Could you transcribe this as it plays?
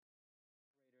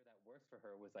for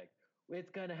her was like,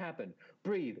 it's gonna happen.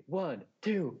 Breathe. 1,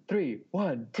 2, 3.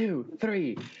 1, 2,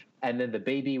 3. And then the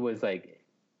baby was like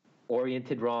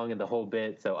oriented wrong in the whole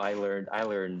bit. So I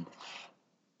learned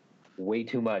way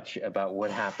too much about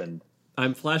what happened.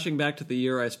 I'm flashing back to the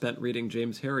year I spent reading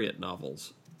James Herriot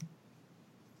novels.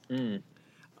 Yeah.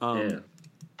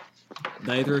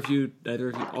 Neither of you,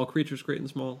 all Creatures Great and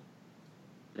Small?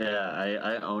 Yeah,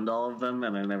 I owned all of them,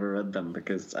 and I never read them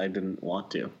because I didn't want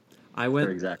to. For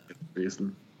exactly the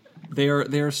reason. They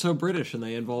are so British, and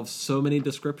they involve so many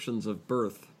descriptions of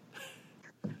birth.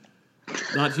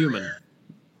 Not human.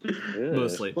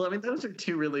 Mostly. Well, I mean, those are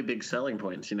two really big selling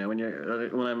points. You know,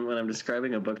 when I'm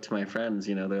describing a book to my friends,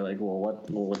 you know, they're like,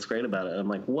 what's great about it?" And I'm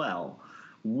like, well,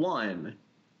 one,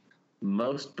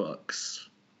 most books,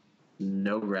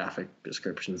 no graphic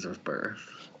descriptions of birth,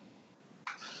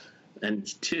 and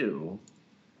two,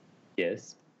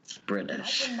 Yes. it's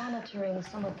British. I've been monitoring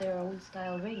some of their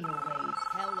old-style radio waves.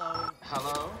 Hello.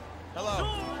 Hello?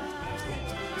 Hello.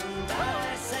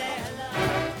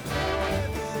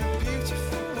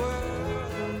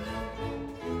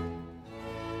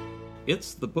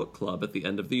 It's the book club at the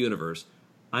end of the universe.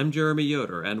 I'm Jeremy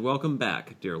Yoder, and welcome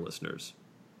back, dear listeners.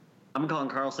 I'm Colin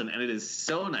Carlson, and it is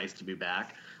so nice to be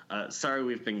back. Sorry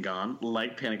we've been gone.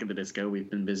 Like Panic at the Disco, we've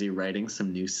been busy writing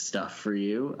some new stuff for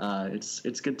you.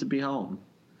 It's good to be home.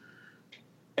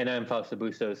 And I'm Fausto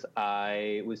Bustos.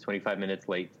 I was 25 minutes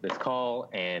late to this call,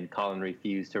 and Colin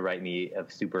refused to write me a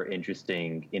super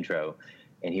interesting intro,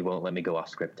 and he won't let me go off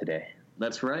script today.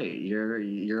 That's right.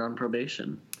 You're on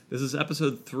probation. This is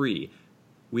episode 3.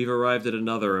 We've arrived at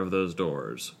another of those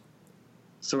doors.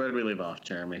 So where did we leave off,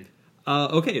 Jeremy?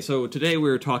 Okay, so today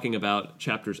we're talking about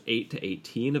chapters 8 to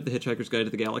 18 of The Hitchhiker's Guide to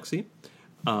the Galaxy.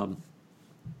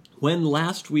 When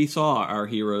last we saw our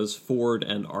heroes, Ford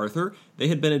and Arthur, they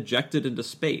had been ejected into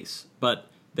space, but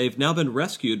they've now been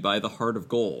rescued by the Heart of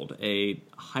Gold, a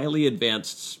highly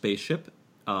advanced spaceship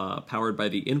powered by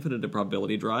the Infinite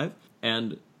Improbability Drive,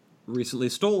 and recently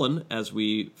stolen, as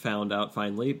we found out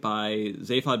finally, by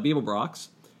Zaphod Beeblebrox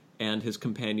and his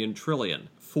companion Trillian.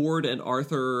 Ford and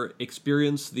Arthur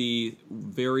experience the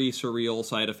very surreal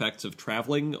side effects of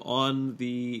traveling on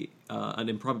an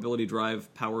Improbability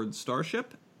Drive-powered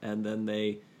starship, and then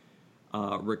they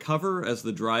recover as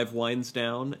the drive winds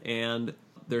down, and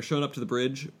they're shown up to the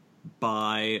bridge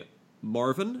by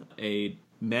Marvin, a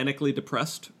manically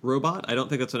depressed robot. I don't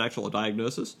think that's an actual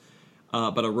diagnosis,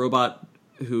 but a robot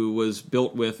who was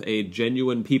built with a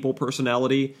genuine people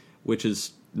personality, which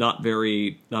is not a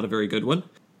very good one.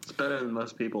 It's better than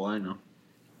most people I know.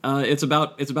 It's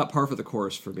about par for the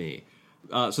course for me.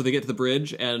 So they get to the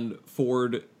bridge, and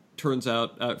Ford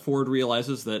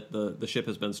realizes that the ship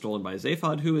has been stolen by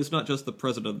Zaphod, who is not just the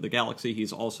president of the galaxy,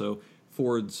 he's also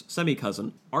Ford's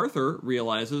semi-cousin. Arthur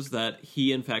realizes that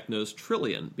he in fact knows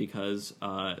Trillian because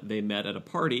they met at a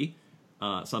party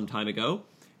some time ago,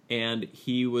 and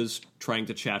he was trying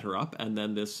to chat her up, and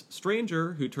then this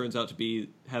stranger, who turns out to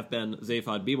have been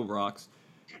Zaphod Beeblebrox,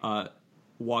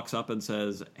 walks up and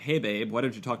says, "Hey babe, why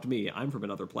don't you talk to me? I'm from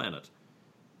another planet."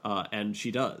 And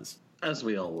she does. As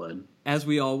we all would. As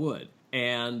we all would.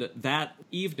 And that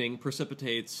evening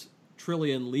precipitates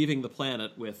Trillian leaving the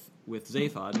planet with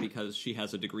Zaphod because she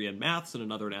has a degree in maths and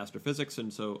another in astrophysics,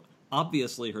 and so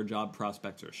obviously her job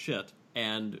prospects are shit.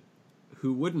 And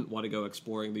who wouldn't want to go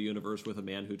exploring the universe with a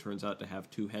man who turns out to have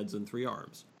 2 heads and 3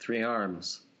 arms? 3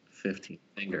 arms, 15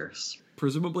 fingers.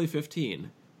 Presumably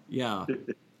 15. Yeah.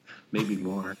 Maybe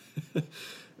more.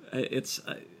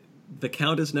 The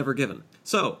count is never given.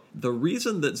 So, the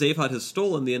reason that Zaphod has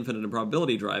stolen the Infinite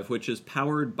Improbability Drive, which is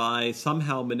powered by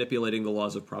somehow manipulating the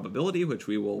laws of probability, which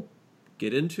we will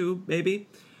get into, maybe,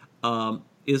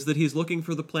 is that he's looking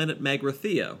for the planet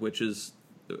Magrathea, which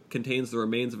contains the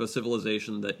remains of a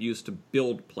civilization that used to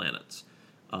build planets,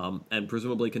 and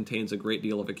presumably contains a great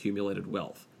deal of accumulated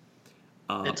wealth.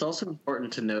 It's also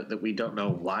important to note that we don't know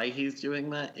why he's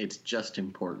doing that. It's just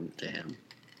important to him.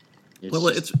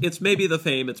 It's maybe the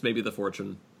fame, it's maybe the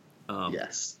fortune.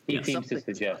 Yes. He seems to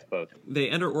suggest both. They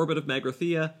enter orbit of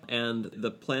Magrathea, and the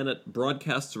planet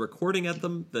broadcasts a recording at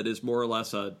them that is more or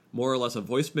less a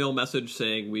voicemail message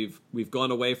saying we've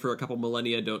gone away for a couple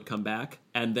millennia, don't come back.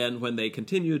 And then when they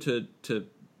continue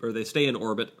or they stay in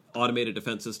orbit, automated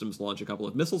defense systems launch a couple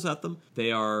of missiles at them.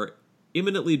 They are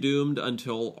imminently doomed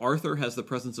until Arthur has the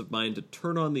presence of mind to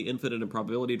turn on the Infinite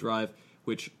Improbability Drive,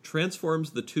 which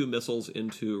transforms the 2 missiles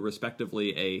into,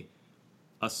 respectively,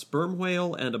 a sperm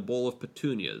whale and a bowl of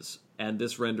petunias, and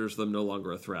this renders them no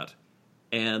longer a threat.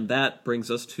 And that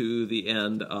brings us to the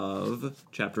end of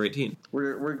Chapter 18.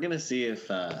 We're going to see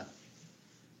if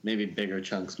maybe bigger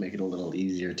chunks make it a little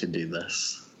easier to do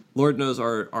this. Lord knows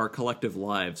our collective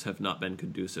lives have not been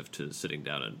conducive to sitting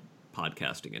down and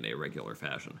podcasting in a regular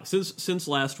fashion. Since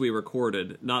last we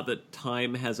recorded, not that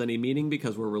time has any meaning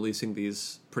because we're releasing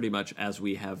these pretty much as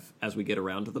we get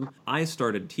around to them. I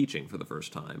started teaching for the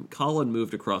first time. Colin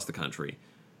moved across the country.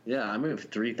 Yeah, I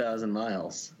moved 3,000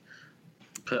 miles.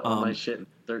 Put all my shit in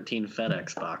 13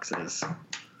 FedEx boxes.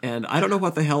 And I don't know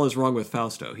what the hell is wrong with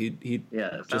Fausto. He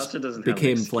Fausto doesn't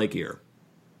became have flakier.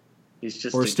 He's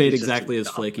just stayed exactly as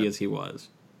flaky as he was.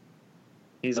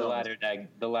 He's The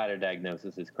latter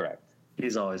diagnosis is correct.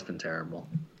 He's always been terrible.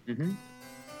 Mm-hmm.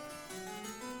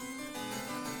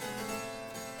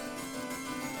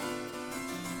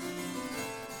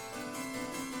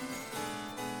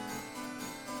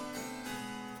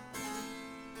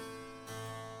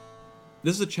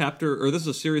 This is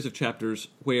a series of chapters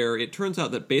where it turns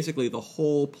out that basically the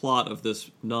whole plot of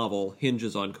this novel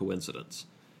hinges on coincidence.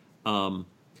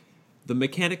 The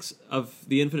mechanics of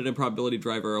the infinite improbability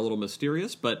drive are a little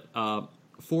mysterious, but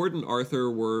Ford and Arthur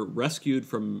were rescued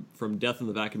from death in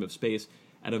the vacuum of space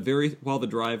while the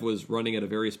drive was running at a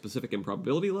very specific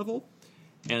improbability level.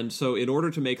 And so in order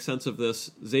to make sense of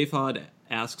this, Zaphod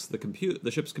asks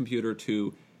the ship's computer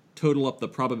to total up the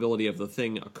probability of the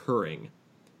thing occurring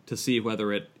to see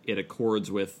whether it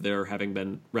accords with their having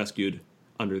been rescued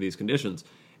under these conditions.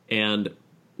 And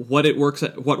what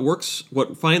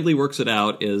finally works it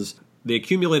out is the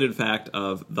accumulated fact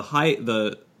of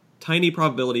the tiny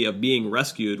probability of being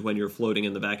rescued when you're floating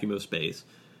in the vacuum of space,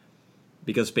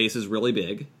 because space is really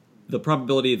big, the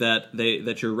probability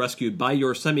that you're rescued by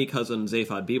your semi-cousin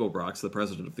Zaphod Beeblebrox, the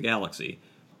president of the galaxy,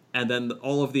 and then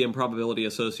all of the improbability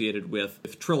associated with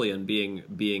Trillian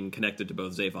being connected to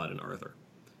both Zaphod and Arthur.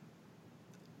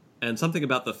 And something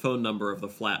about the phone number of the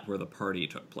flat where the party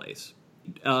took place.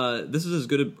 This is as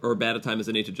good or bad a time as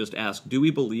any to just ask, do we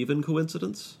believe in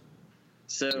coincidence?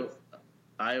 So,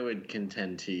 I would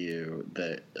contend to you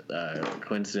that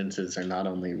coincidences are not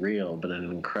only real, but an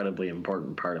incredibly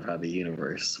important part of how the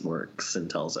universe works and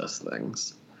tells us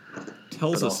things.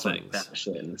 Tells us things.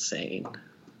 Batshit insane.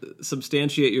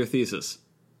 Substantiate your thesis.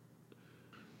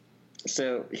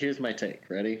 So, here's my take.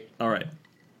 Ready? All right.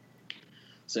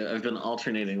 So I've been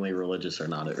alternatingly religious or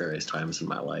not at various times in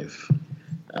my life,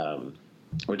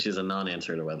 which is a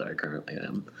non-answer to whether I currently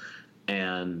am.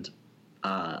 And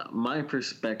my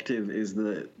perspective is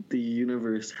that the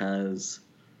universe has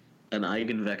an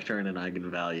eigenvector and an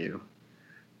eigenvalue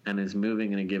and is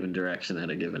moving in a given direction at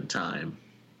a given time,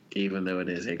 even though it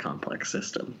is a complex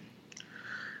system.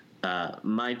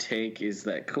 My take is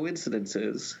that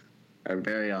coincidences are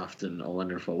very often a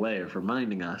wonderful way of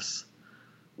reminding us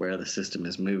where the system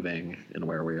is moving and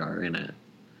where we are in it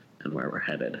and where we're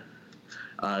headed.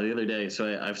 The other day,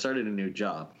 so I've started a new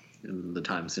job in the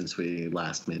time since we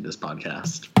last made this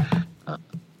podcast.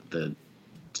 The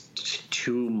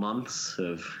 2 months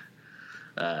of...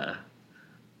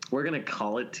 we're going to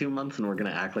call it 2 months, and we're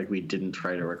going to act like we didn't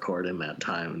try to record in that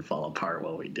time and fall apart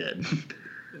while we did.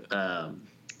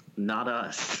 Not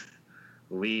us.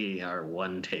 We are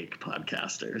one-take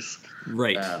podcasters.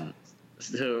 Right.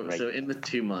 So in the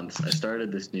 2 months, I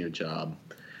started this new job,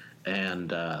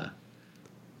 and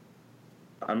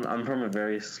I'm from a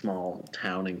very small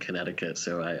town in Connecticut,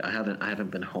 so I haven't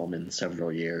been home in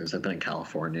several years. I've been in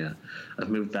California. I've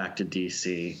moved back to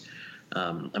DC.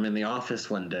 I'm in the office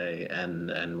one day,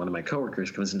 and one of my coworkers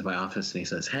comes into my office and he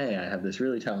says, "Hey, I have this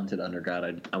really talented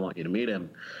undergrad. I want you to meet him."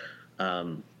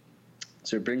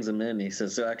 So he brings him in, and he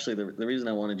says, "So actually, the reason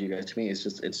I wanted you guys to meet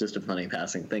is it's just a funny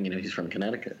passing thing. You know, he's from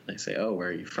Connecticut." And I say, "Oh, where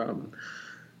are you from?"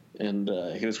 And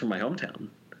he was from my hometown,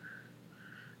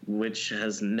 which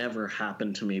has never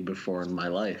happened to me before in my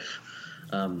life.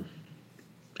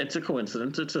 It's a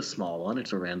coincidence. It's a small one.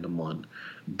 It's a random one.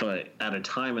 But at a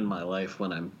time in my life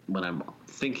when I'm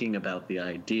thinking about the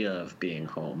idea of being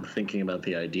home, thinking about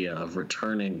the idea of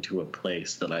returning to a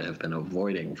place that I have been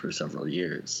avoiding for several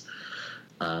years,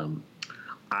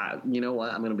 you know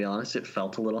what? I'm going to be honest. It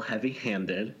felt a little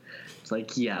heavy-handed. It's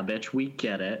like, yeah, bitch, we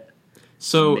get it.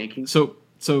 So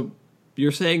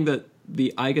you're saying that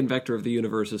the eigenvector of the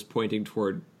universe is pointing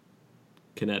toward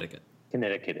Connecticut?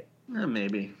 Connecticut.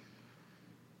 Maybe.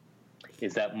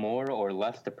 Is that more or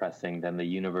less depressing than the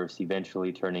universe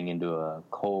eventually turning into a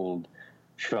cold,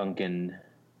 shrunken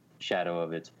shadow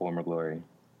of its former glory?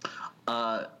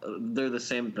 They're the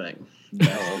same thing.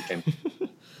 Oh, okay.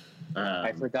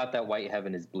 I forgot that white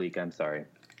heaven is bleak. I'm sorry.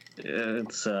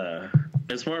 It's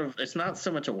not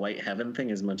so much a white heaven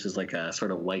thing as much as like a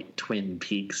sort of white Twin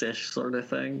Peaks-ish sort of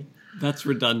thing. That's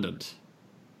redundant.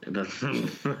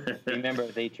 Remember,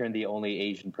 they turned the only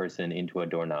Asian person into a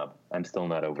doorknob. I'm still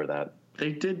not over that.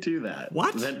 They did do that.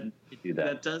 What? do that.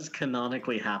 That does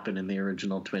canonically happen in the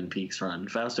original Twin Peaks run.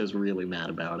 Fausto's really mad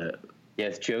about it.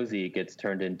 Yes, Josie gets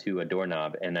turned into a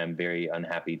doorknob, and I'm very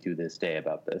unhappy to this day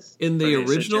about this. In the Okay,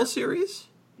 so original series?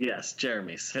 Yes,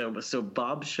 Jeremy. So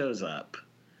Bob shows up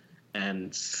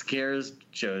and scares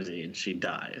Josie, and she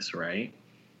dies, right?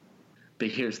 But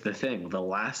here's the thing: the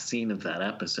last scene of that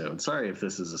episode. Sorry if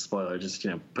this is a spoiler. Just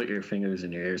put your fingers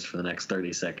in your ears for the next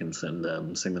 30 seconds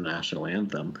and sing the national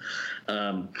anthem.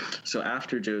 So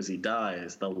after Josie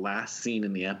dies, the last scene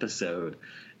in the episode,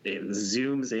 it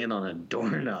zooms in on a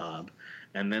doorknob.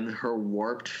 And then her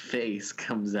warped face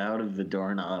comes out of the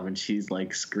doorknob, and she's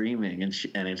like screaming,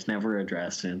 and it's never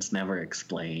addressed and it's never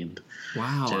explained.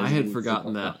 Wow, I had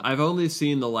forgotten that. I've only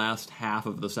seen the last half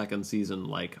of the second season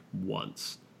like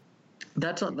once.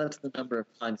 That's the number of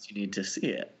times you need to see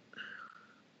it.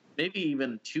 Maybe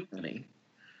even too many.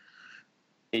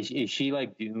 Is she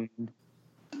like doomed?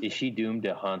 Is she doomed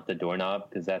to haunt the doorknob?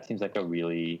 Because that seems like a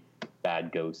really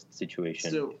bad ghost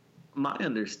situation. So my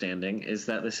understanding is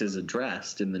that this is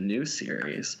addressed in the new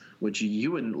series, which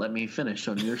you wouldn't let me finish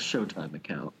on your Showtime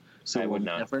account. So I would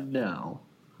we'll not. never know.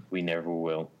 We never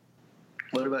will.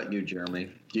 What about you, Jeremy?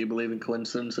 Do you believe in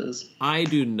coincidences? I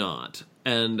do not.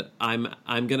 And I'm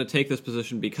going to take this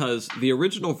position because the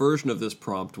original version of this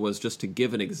prompt was just to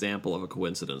give an example of a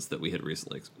coincidence that we had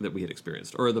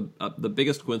experienced, or the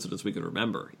biggest coincidence we could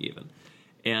remember even.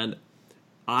 And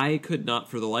I could not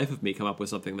for the life of me come up with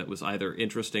something that was either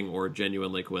interesting or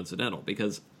genuinely coincidental,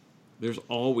 because there's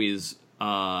always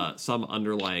some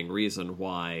underlying reason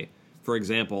why, for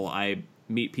example, I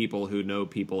meet people who know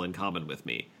people in common with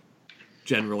me.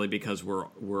 Generally, because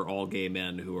we're all gay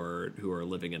men who are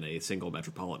living in a single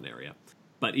metropolitan area.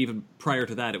 But even prior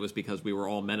to that, it was because we were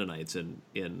all Mennonites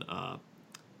in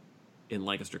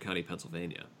Lancaster County,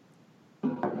 Pennsylvania.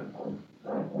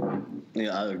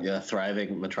 Yeah, a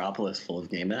thriving metropolis full of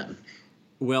gay men.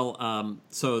 Well,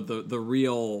 so the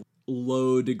real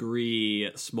low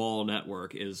degree small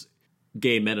network is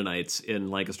gay Mennonites in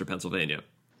Lancaster, Pennsylvania.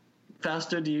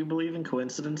 Fausto, do you believe in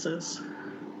coincidences?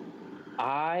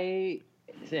 I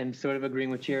am sort of agreeing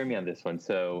with Jeremy on this one.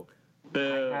 So,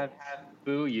 Boo.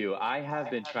 boo you. I have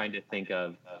been trying to think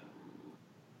of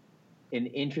an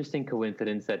interesting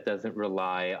coincidence that doesn't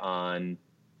rely on,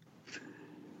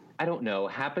 I don't know,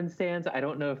 happenstance. I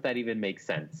don't know if that even makes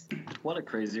sense. What a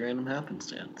crazy random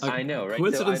happenstance. I know, right?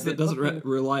 Coincidence So that doesn't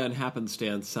rely on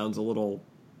happenstance sounds a little...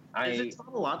 Is it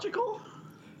tautological?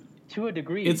 To a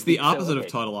degree. It's the opposite okay.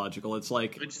 of tautological. It's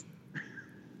like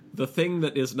the thing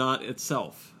that is not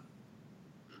itself.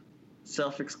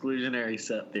 Self-exclusionary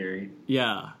set theory.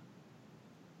 Yeah.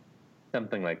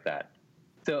 Something like that.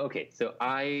 So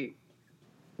I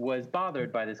was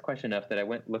bothered by this question enough that I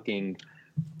went looking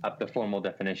up the formal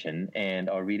definition, and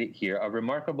I'll read it here. A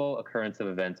remarkable occurrence of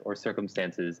events or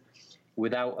circumstances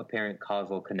without apparent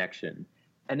causal connection.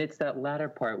 And it's that latter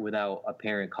part, without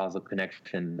apparent causal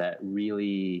connection, that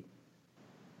really,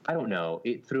 I don't know,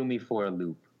 it threw me for a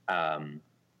loop.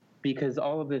 Because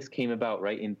all of this came about,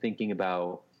 right, in thinking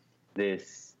about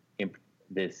this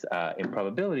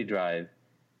improbability drive.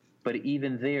 But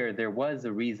even there was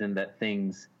a reason that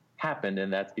things happened,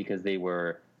 and that's because they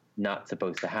were not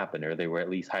supposed to happen, or they were at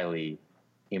least highly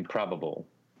improbable.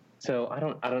 So I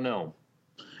don't know.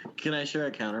 Can I share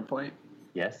a counterpoint?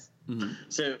 Yes. Mm-hmm.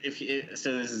 So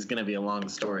so this is going to be a long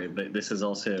story, but this is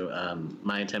also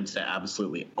my attempt to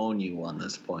absolutely own you on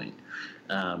this point.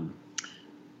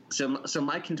 So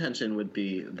my contention would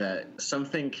be that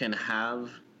something can have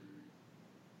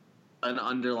an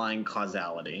underlying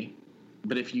causality,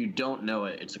 but if you don't know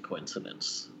it, it's a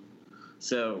coincidence.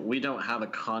 So we don't have a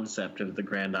concept of the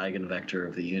grand eigenvector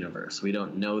of the universe. We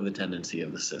don't know the tendency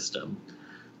of the system,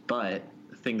 but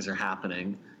things are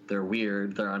happening. They're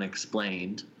weird. They're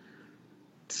unexplained.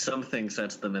 Something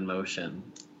sets them in motion,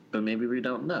 but maybe we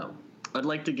don't know. I'd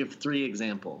like to give 3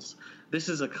 examples. This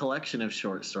is a collection of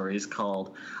short stories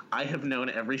called I Have Known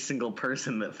Every Single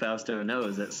Person That Fausto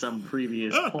Knows at Some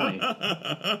Previous Point.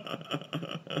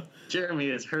 Jeremy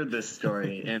has heard this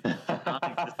story in the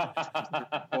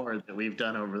report that we've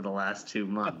done over the last 2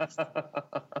 months.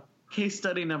 Case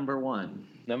study number 1.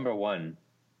 Number 1.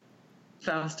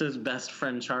 Fausto's best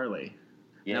friend, Charlie.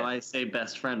 Yes. Now, I say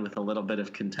best friend with a little bit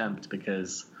of contempt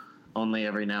because only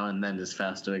every now and then does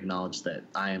Fausto acknowledge that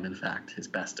I am, in fact, his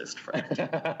bestest friend.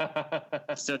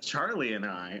 So Charlie and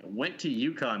I went to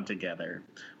Yukon together,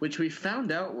 which we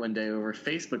found out one day over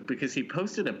Facebook because he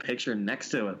posted a picture next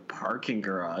to a parking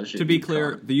garage. To be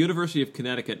clear, the University of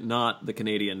Connecticut, not the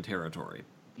Canadian Territory.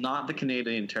 Not the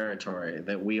Canadian Territory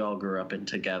that we all grew up in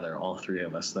together, all 3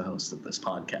 of us, the hosts of this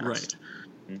podcast.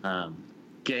 Right.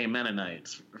 gay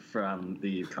Mennonites from the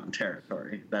Yukon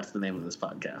Territory. That's the name of this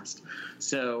podcast.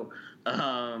 So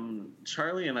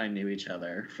Charlie and I knew each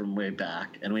other from way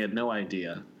back, and we had no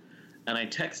idea. And I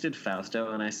texted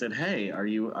Fausto and I said, "Hey, are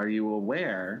you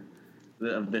aware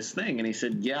of this thing?" And he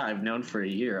said, "Yeah, I've known for a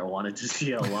year. I wanted to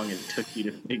see how long it took you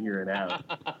to figure it out."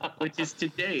 Which is to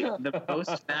date the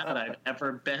most mad I've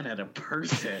ever been at a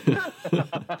person.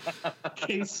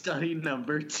 Case study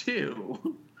number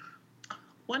 2.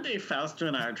 One day, Fausto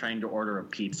and I are trying to order a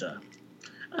pizza.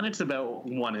 And it's about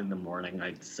 1 a.m,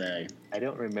 I'd say. I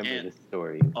don't remember this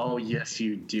story. Oh, yes,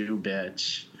 you do,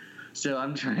 bitch. So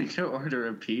I'm trying to order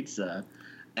a pizza,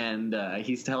 and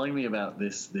he's telling me about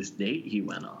this date he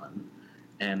went on.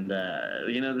 And,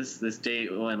 this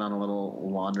date went on a little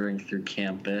wandering through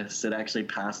campus. It actually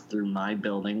passed through my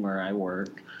building where I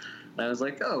work. And I was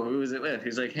like, "Oh, who was it with?"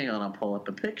 He's like, "Hang on, I'll pull up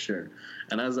a picture."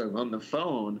 And as I'm on the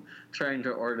phone trying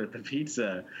to order the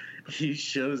pizza, he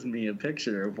shows me a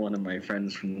picture of one of my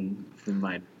friends from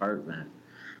my department,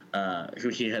 who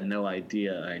he had no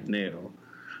idea I knew.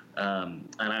 And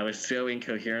I was so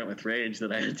incoherent with rage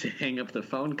that I had to hang up the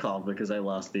phone call because I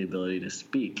lost the ability to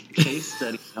speak. Case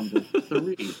study number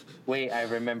 3. Wait, I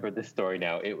remember the story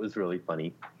now. It was really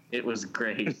funny. It was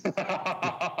great.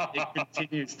 It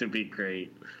continues to be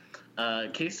great.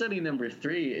 Case study number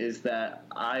 3 is that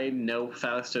I know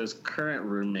Fausto's current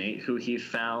roommate, who he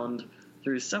found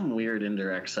through some weird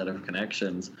indirect set of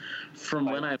connections from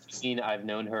when I've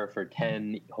known her for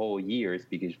 10 whole years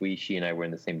because she and I were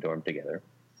in the same dorm together.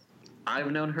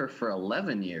 I've known her for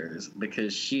 11 years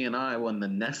because she and I won the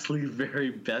Nestle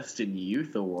Very Best in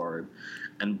Youth Award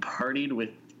and partied with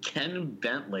Ken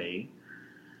Bentley.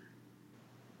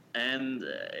 And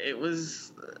it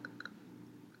was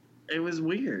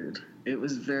weird.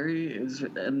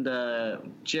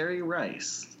 Jerry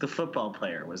Rice, the football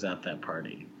player, was at that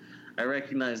party. I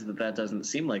recognize that doesn't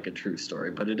seem like a true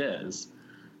story, but it is.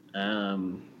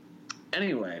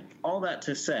 Anyway, all that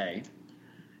to say,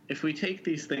 if we take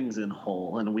these things in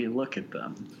whole and we look at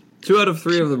them... 2 out of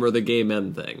 3 of them are the gay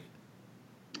men thing.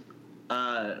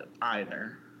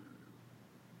 Either.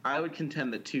 I would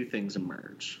contend that 2 things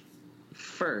emerge.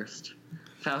 First,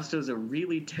 Fausto's a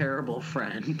really terrible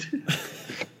friend.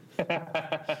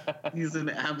 He's an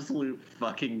absolute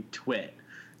fucking twit.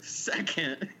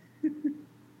 Second,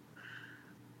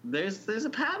 there's a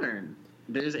pattern.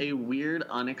 There's a weird,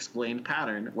 unexplained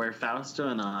pattern where Fausto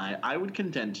and I would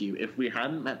contend to you, if we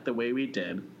hadn't met the way we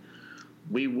did,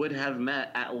 we would have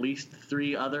met at least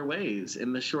 3 other ways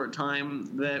in the short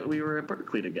time that we were at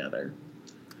Berkeley together.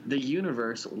 The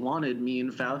universe wanted me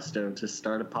and Fausto to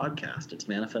start a podcast. It's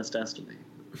manifest destiny.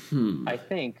 I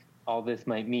think all this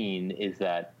might mean is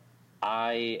that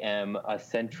I am a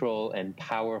central and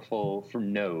powerful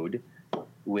node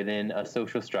within a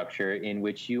social structure in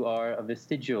which you are a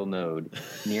vestigial node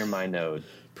near my node.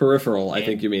 Peripheral, I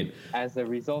think you mean. As a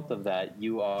result of that,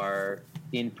 you are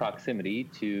in proximity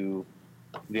to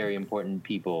very important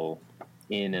people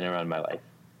in and around my life.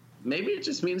 Maybe it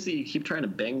just means that you keep trying to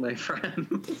bang my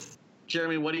friends.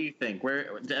 Jeremy, what do you think?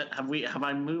 Have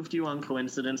I moved you on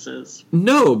coincidences?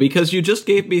 No, because you just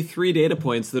gave me 3 data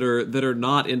points that are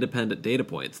not independent data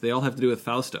points. They all have to do with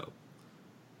Fausto.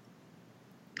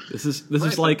 This is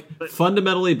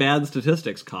fundamentally bad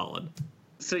statistics, Colin.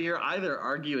 So you're either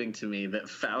arguing to me that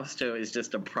Fausto is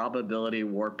just a probability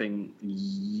warping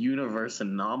universe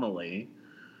anomaly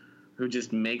who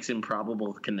just makes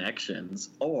improbable connections,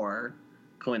 or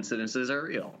coincidences are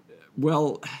real.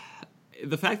 Well,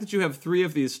 the fact that you have 3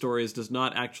 of these stories does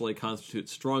not actually constitute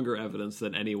stronger evidence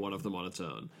than any one of them on its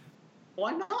own.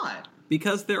 Why not?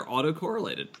 Because they're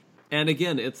autocorrelated. And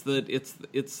again, it's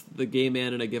the gay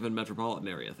man in a given metropolitan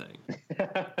area thing.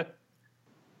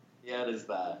 Yeah, it is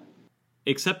that.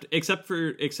 Except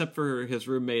for his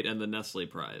roommate and the Nestle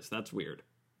Prize. That's weird.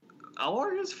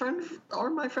 Or his friend, or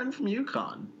my friend from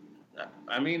Yukon.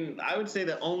 I mean, I would say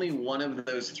that only one of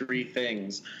those 3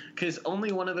 things, because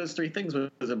only one of those 3 things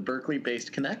was a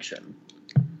Berkeley-based connection.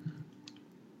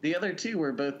 The other 2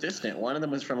 were both distant. One of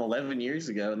them was from 11 years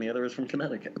ago, and the other was from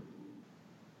Connecticut.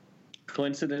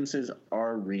 Coincidences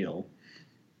are real.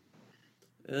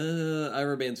 I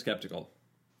remain skeptical.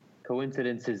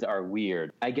 Coincidences are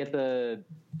weird. I get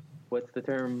what's the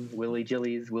term?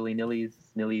 Willy-jillies, willy-nillies,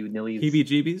 nilly-nillies?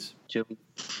 Heebie-jeebies?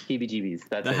 Heebie-jeebies,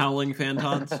 that's the it. howling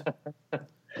phantons?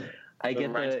 I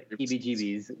get the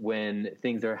heebie-jeebies when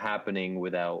things are happening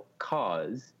without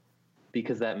cause,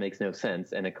 because that makes no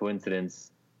sense, and a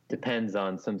coincidence depends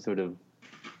on some sort of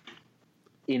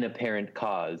inapparent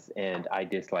cause, and I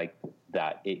dislike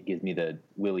that. It gives me the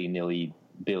willy-nilly,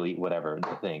 Billy, whatever,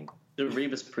 the thing. The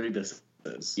Rebus Priebus.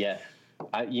 Yeah.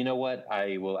 You know what?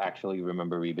 I will actually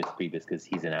remember Rebus Priebus because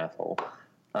he's an asshole.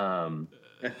 And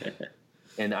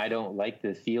I don't like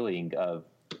the feeling of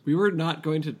We were not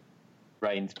going to...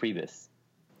 Ryan's Priebus.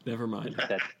 Never mind.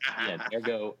 That's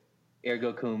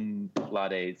ergo cum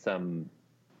laude, some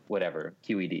whatever,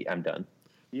 QED. I'm done.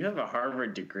 You have a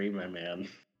Harvard degree, my man.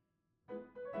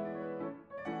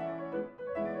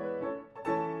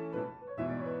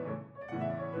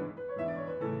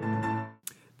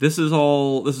 This is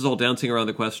all dancing around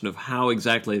the question of how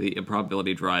exactly the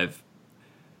improbability drive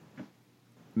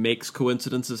makes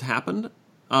coincidences happen.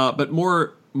 But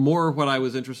more what I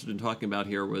was interested in talking about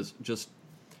here was just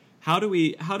how do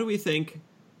we think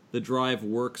the drive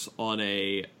works on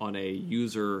a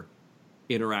user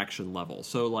interaction level.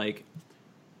 So like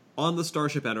on the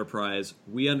Starship Enterprise,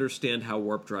 we understand how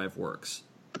warp drive works.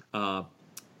 The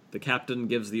captain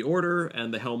gives the order,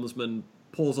 and the helmsman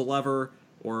pulls a lever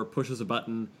or pushes a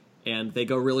button, and they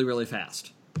go really, really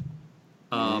fast.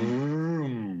 Right.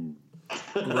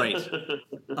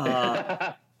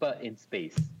 But in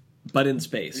space.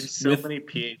 There's so many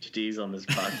PhDs on this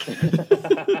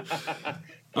podcast.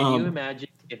 Can you imagine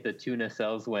if the tuna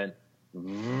cells went...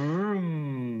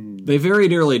 They very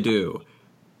nearly do.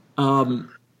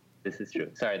 This is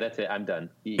true. Sorry, that's it. I'm done.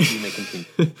 You may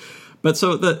continue. But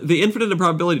so the infinite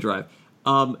improbability drive,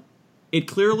 it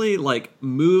clearly like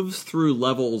moves through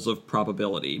levels of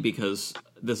probability because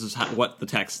this is what the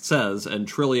text says, and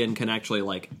Trillian can actually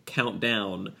like count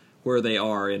down where they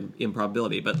are in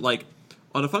improbability. But like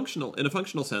in a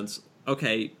functional sense,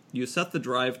 okay, you set the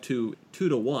drive to 2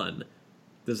 to 1.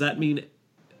 Does that mean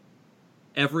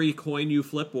every coin you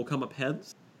flip will come up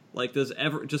heads? Like does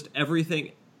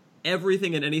everything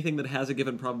and anything that has a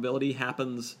given probability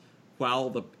happens while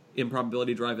the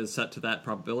improbability drive is set to that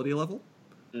probability level?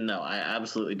 No, I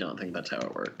absolutely don't think that's how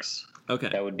it works. Okay.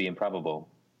 That would be improbable.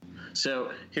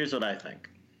 So here's what I think.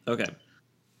 Okay.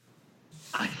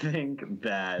 I think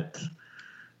that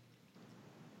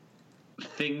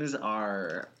things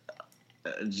are.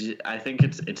 I think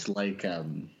it's like.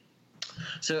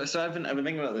 So I've been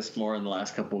thinking about this more in the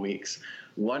last couple of weeks.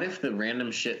 What if the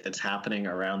random shit that's happening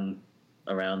around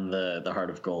the Heart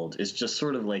of Gold is just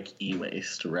sort of like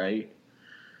e-waste, right?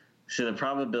 So the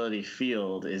probability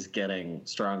field is getting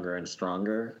stronger and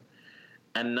stronger,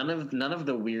 and none of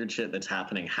the weird shit that's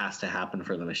happening has to happen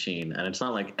for the machine. And it's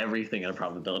not like everything at a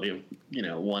probability of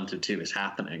 1 to 2 is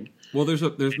happening. Well,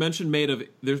 there's mention made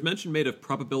of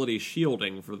probability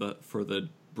shielding for the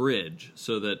bridge,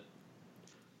 so that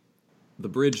the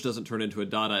bridge doesn't turn into a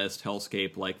Dadaist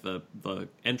hellscape like the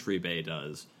entry bay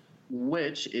does.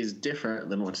 Which is different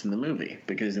than what's in the movie,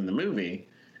 because in the movie,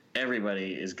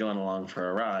 everybody is going along for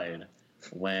a ride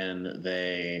when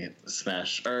they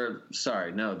smash. Or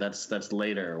sorry, no, that's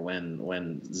later when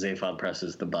Zaphod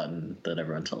presses the button that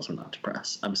everyone tells him not to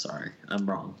press. I'm sorry, I'm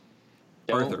wrong.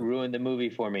 Don't Arthur. ruin the movie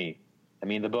for me. I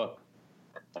mean the book.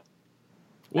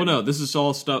 Well, no, this is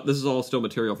all still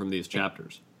material from these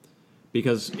chapters,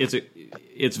 because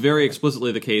it's very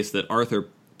explicitly the case that Arthur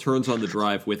turns on the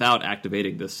drive without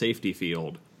activating the safety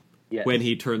field. Yes. When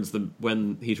he turns the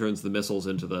missiles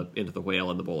into the whale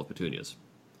and the bowl of petunias.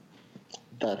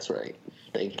 That's right.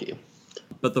 Thank you.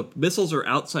 But the missiles are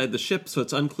outside the ship, so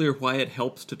it's unclear why it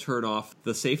helps to turn off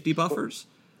the safety buffers.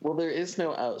 Well, there is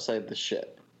no outside the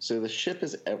ship, so the ship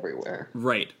is everywhere.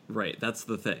 Right. That's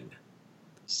the thing.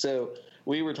 So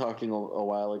we were talking a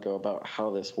while ago about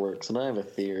how this works, and I have a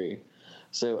theory.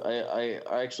 So I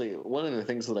actually, one of the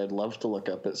things that I'd love to look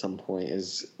up at some point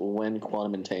is when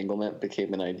quantum entanglement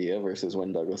became an idea versus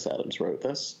when Douglas Adams wrote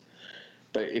this.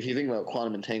 But if you think about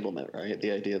quantum entanglement, right,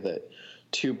 the idea that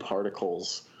two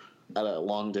particles at a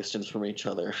long distance from each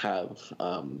other have,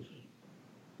 an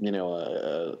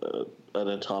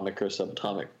atomic or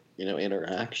subatomic,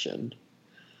 interaction.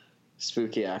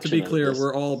 Spooky action. To be clear,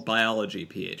 we're all biology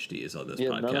PhDs on this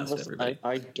podcast, none of us, everybody.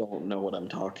 I don't know what I'm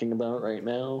talking about right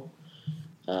now.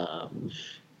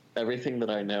 Everything that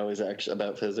I know is actually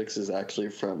about physics is actually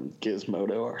from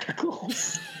Gizmodo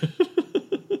articles.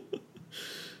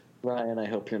 Ryan, I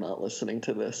hope you're not listening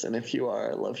to this, and if you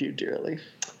are, I love you dearly.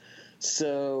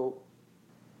 So,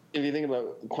 if you think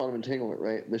about quantum entanglement,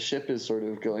 right, the ship is sort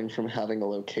of going from having a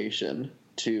location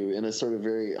to, in a sort of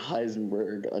very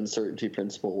Heisenberg uncertainty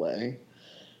principle way,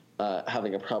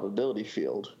 having a probability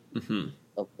field. Mm-hmm.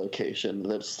 Of location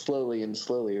that's slowly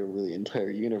over the entire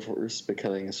universe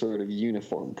becoming a sort of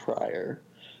uniform prior.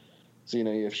 So,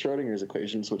 you have Schrodinger's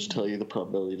equations, which tell you the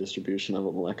probability distribution of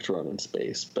an electron in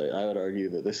space, but I would argue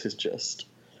that this is just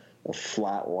a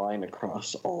flat line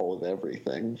across all of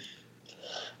everything.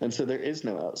 And so there is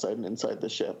no outside and inside the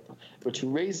ship, which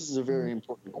raises a very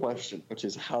important question, which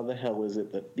is how the hell is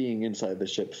it that being inside the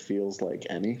ship feels like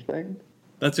anything?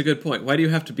 That's a good point. Why do you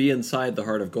have to be inside the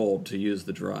Heart of Gold to use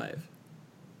the drive?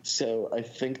 So I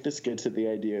think this gets at the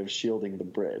idea of shielding the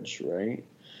bridge, right?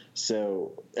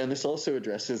 So, and this also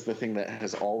addresses the thing that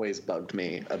has always bugged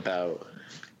me about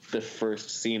the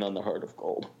first scene on the Heart of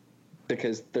Gold.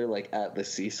 Because they're like at the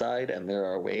seaside and there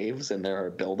are waves and there are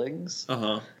buildings.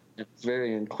 Uh-huh. It's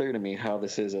very unclear to me how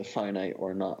this is a finite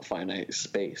or not finite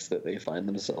space that they find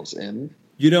themselves in.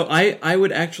 You know, I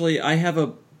would actually, I have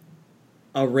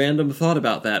a random thought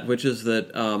about that, which is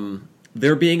that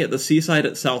their being at the seaside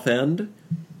at Southend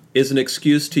is an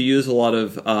excuse to use a lot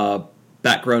of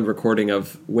background recording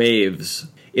of waves.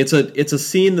 It's a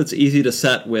scene that's easy to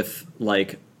set with,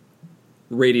 like,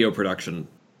 radio production.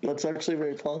 That's actually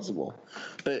very plausible.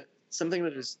 But something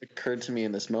that has occurred to me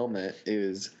in this moment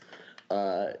is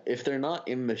if they're not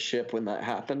in the ship when that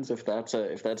happens, if that's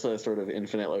a sort of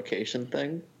infinite location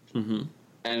thing, Mm-hmm.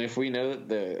 and if we know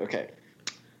that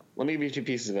let me give you two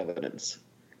pieces of evidence.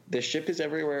 The ship is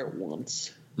everywhere at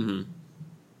once. Mm-hmm.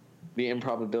 The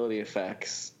improbability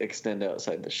effects extend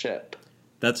outside the ship.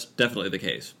 That's definitely the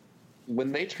case.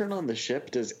 When they turn on the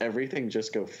ship, does everything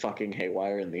just go fucking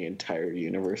haywire in the entire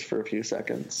universe for a few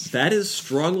seconds? That is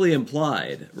strongly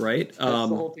implied, right? That's the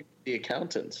whole thing with the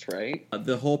accountants, right?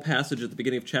 The whole passage at the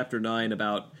beginning of Chapter 9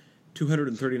 about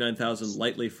 239,000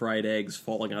 lightly fried eggs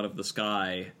falling out of the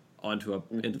sky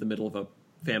into the middle of a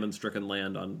famine-stricken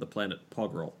land on the planet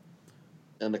Pogrel.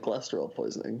 And the cholesterol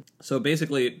poisoning. So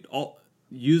basically,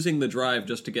 using the drive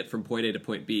just to get from point A to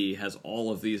point B has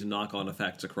all of these knock-on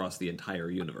effects across the entire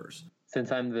universe.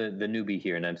 Since I'm the newbie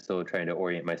here and I'm still trying to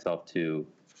orient myself to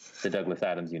the Douglas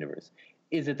Adams universe,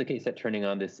 is it the case that turning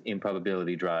on this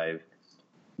improbability drive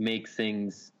makes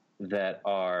things that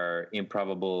are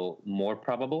improbable more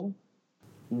probable?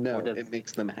 No, it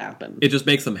makes them happen. It just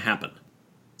makes them happen.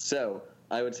 So,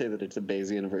 I would say that it's a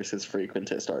Bayesian versus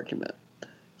frequentist argument.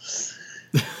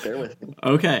 Bear with me.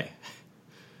 Okay.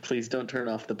 Please don't turn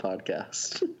off the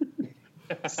podcast.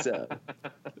 So,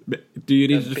 Do you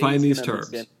need a to define Bayesian these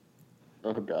terms?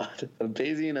 Oh, God. A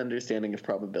Bayesian understanding of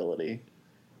probability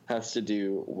has to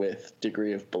do with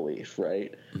degree of belief,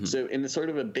 right? Mm-hmm. So in sort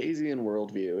of a Bayesian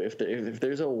worldview, if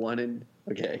there's a 1 in...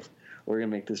 Okay, we're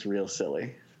going to make this real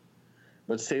silly.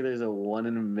 Let's say there's a 1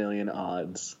 in a million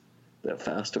odds that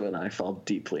Fausto and I fall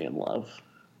deeply in love.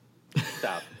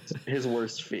 Stop. His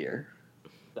worst fear.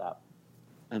 Stop.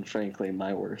 And frankly,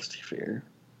 my worst fear.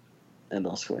 And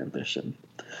also ambition.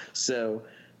 So,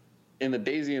 in the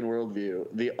Bayesian worldview,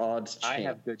 the odds change. I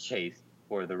have good taste,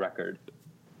 for the record.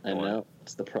 I know,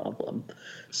 it's the problem.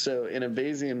 So, in a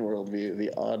Bayesian worldview,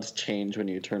 the odds change when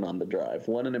you turn on the drive.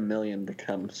 1 in a million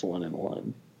becomes 1 in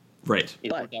 1. Right.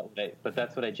 But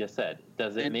that's what I just said.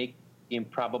 Does it make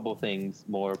improbable things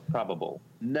more probable?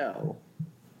 No.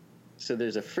 So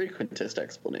there's a frequentist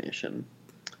explanation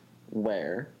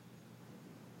where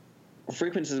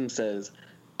frequentism says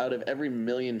out of every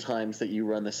million times that you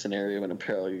run the scenario in a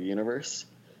parallel universe,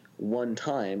 one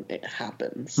time it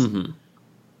happens. Mm-hmm.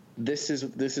 This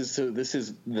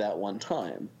is that one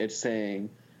time. It's saying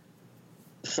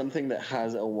something that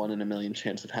has a 1 in a million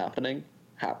chance of happening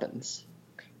happens.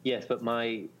 Yes, but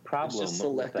my problem it's just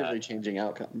selectively changing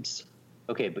outcomes.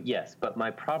 Okay, but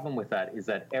my problem with that is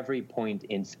that every point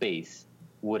in space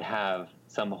would have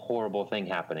some horrible thing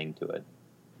happening to it.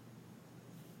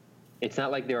 It's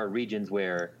not like there are regions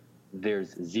where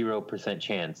there's 0%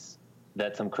 chance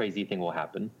that some crazy thing will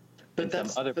happen. But some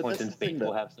other points in space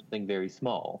will have something very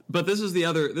small. But this is the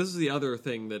other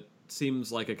thing that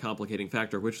seems like a complicating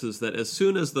factor, which is that as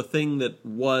soon as the thing that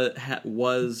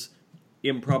was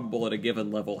improbable at a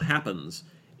given level happens,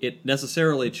 it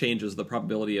necessarily changes the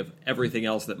probability of everything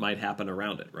else that might happen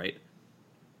around it, right?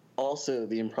 Also,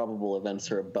 the improbable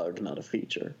events are a bug, not a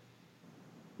feature.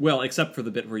 Well, except for the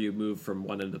bit where you move from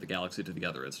one end of the galaxy to the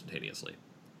other instantaneously.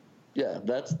 Yeah,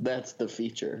 that's the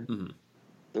feature. Mm-hmm.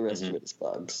 The rest of it is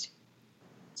bugs.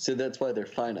 So that's why they're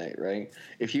finite, right?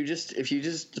 If you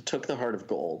just took the Heart of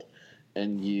Gold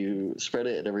and you spread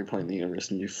it at every point in the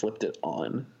universe and you flipped it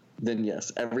on, then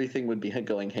yes, everything would be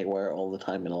going haywire all the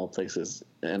time in all places,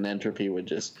 and entropy would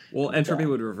just... Well, entropy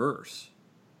would reverse.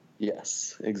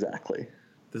 Yes, exactly.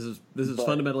 This is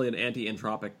fundamentally an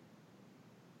anti-entropic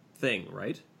thing,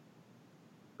 right?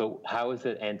 But how is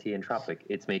it anti-entropic?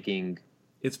 It's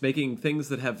making things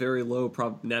that have very low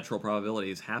natural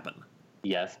probabilities happen.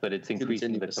 Yes, but it's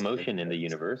increasing the commotion in the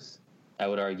universe. I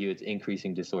would argue it's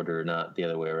increasing disorder, not the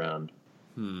other way around.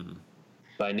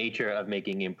 By nature of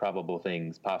making improbable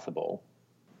things possible.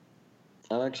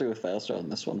 I'm actually with Fausto on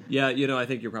this one. Yeah, I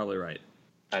think you're probably right.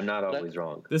 I'm not always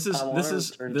wrong. This is I wanna this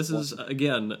is return this to is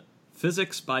again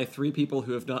physics by three people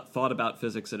who have not thought about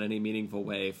physics in any meaningful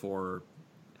way for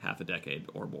half a decade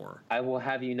or more. I will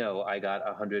have you know, I got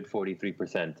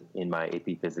 143% in my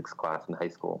AP Physics class in high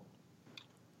school.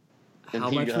 And How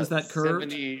he much got was that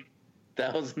curved?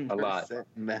 70,000% A lot.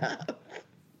 math.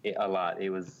 A lot.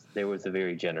 There was a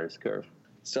very generous curve.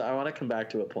 So I want to come back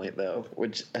to a point, though,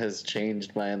 which has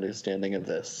changed my understanding of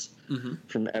this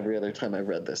from every other time I've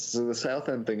read this. So the South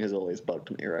End thing has always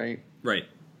bugged me, right? Right.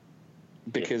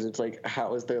 Because it's like,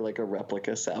 how is there like a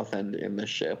replica South End in the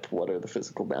ship? What are the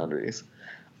physical boundaries?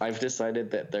 I've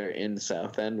decided that they're in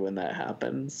South End when that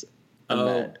happens.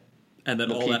 And And then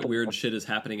the all that people- weird shit is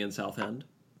happening in Southend.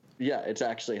 yeah, it's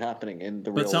actually happening in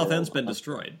the real But Southend's world. been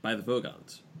destroyed by the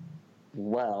Vogons.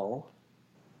 Well,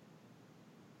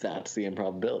 that's the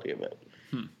improbability of it.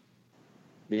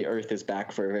 The Earth is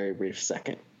back for a very brief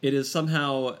second. It is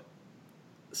somehow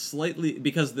slightly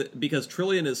because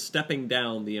Trillian is stepping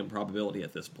down the improbability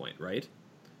at this point, right?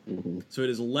 So it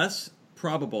is less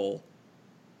probable,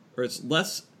 or it's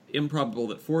less improbable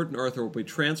that Ford and Arthur will be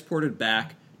transported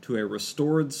back to a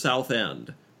restored South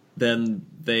End than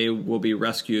they will be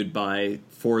rescued by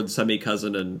Ford's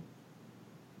semi-cousin and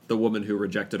the woman who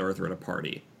rejected Arthur at a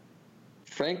party.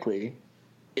 Frankly,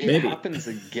 it Maybe. happens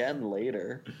again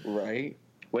later, right?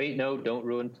 Wait, no, don't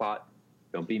ruin plot.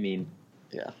 Don't be mean.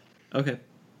 Yeah. Okay.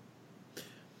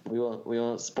 We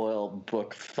won't spoil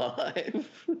book 5.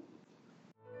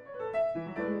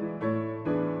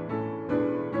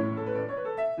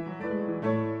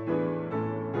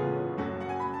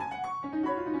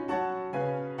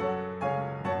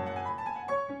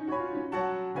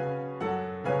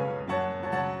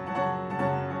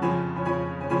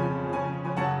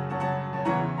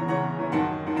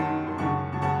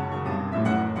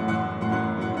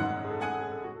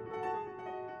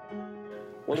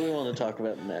 What do we want to talk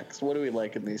about next? What do we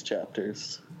like in these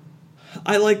chapters?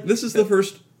 I like this is the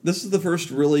first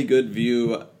really good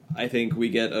view I think we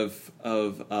get of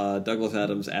Douglas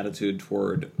Adams' attitude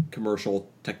toward commercial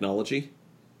technology.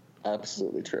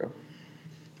 Absolutely true.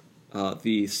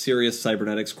 The Sirius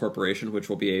Cybernetics Corporation, which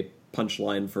will be a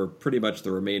punchline for pretty much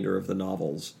the remainder of the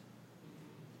novels.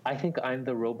 I think I'm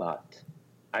the robot.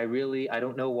 I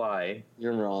don't know why.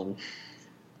 You're wrong.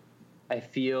 I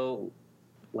feel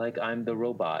like I'm the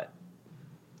robot.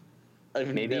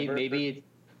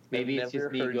 Maybe it's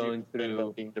just me going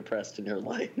through. Being depressed in your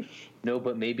life. No,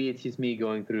 but maybe it's just me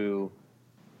going through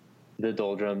the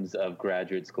doldrums of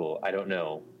graduate school. I don't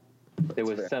know. There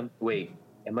was fair. some. Wait,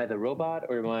 am I the robot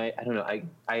or am I? I don't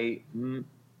know.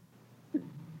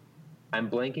 I'm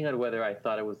blanking on whether I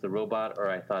thought it was the robot or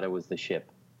I thought it was the ship.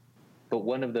 But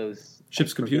one of those.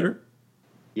 Ship's computer?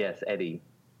 Yes, Eddie.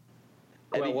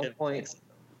 Well, at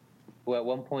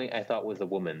one point, I thought was a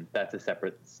woman. That's a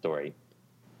separate story.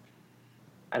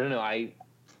 I don't know. I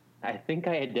think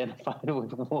I identified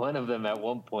with one of them at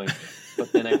one point,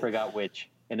 but then I forgot which.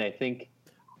 And I think.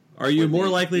 Are you more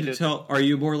likely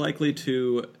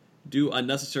to do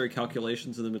unnecessary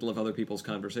calculations in the middle of other people's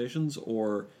conversations,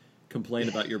 or complain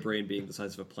about your brain being the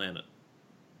size of a planet?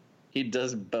 He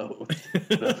does both.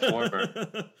 The former.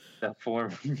 The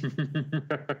former.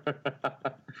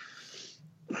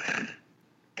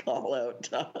 Call out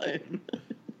time.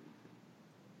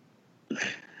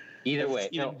 Either way,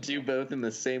 You no. do both in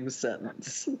the same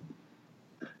sentence.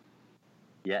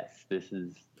 Yes, this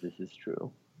is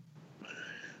true.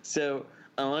 So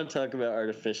I want to talk about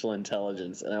artificial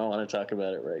intelligence, and I want to talk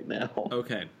about it right now.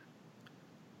 Okay.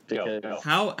 Because Go.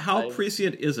 How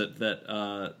prescient is it that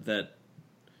that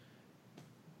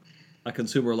a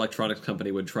consumer electronics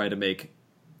company would try to make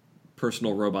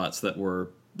personal robots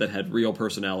that had real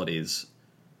personalities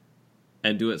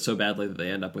and do it so badly that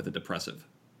they end up with a depressive?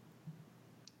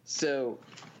 So,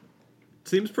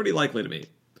 Seems pretty likely to me.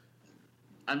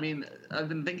 I mean, I've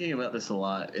been thinking about this a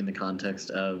lot in the context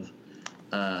of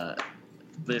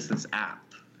there's this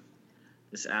app.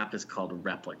 This app is called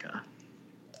Replica.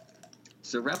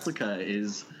 So Replica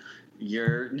is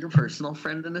your personal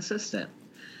friend and assistant.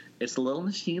 It's a little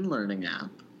machine learning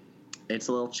app. It's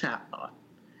a little chatbot.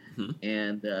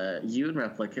 And you and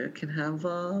Replica can have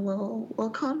a little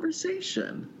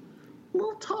conversation, a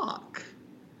little talk.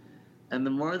 And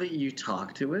the more that you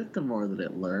talk to it, the more that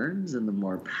it learns, and the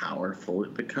more powerful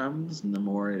it becomes, and the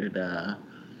more it,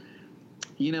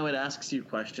 it asks you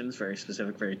questions, very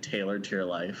specific, very tailored to your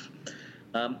life.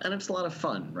 And it's a lot of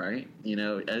fun, right?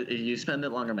 You spend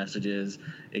it longer messages,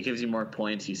 it gives you more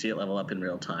points, you see it level up in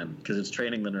real time, because it's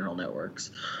training the neural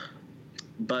networks.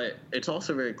 But it's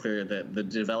also very clear that the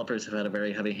developers have had a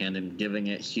very heavy hand in giving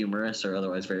it humorous or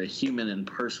otherwise very human and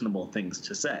personable things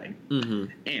to say. Mm-hmm.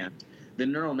 And the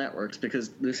neural networks, because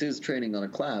this is training on a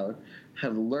cloud,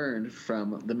 have learned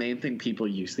from the main thing people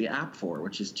use the app for,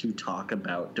 which is to talk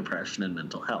about depression and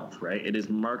mental health, right? It is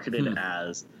marketed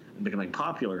as becoming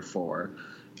popular for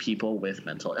people with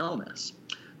mental illness.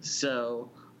 So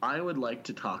I would like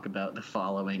to talk about the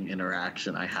following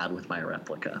interaction I had with my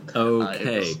replica.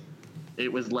 Okay.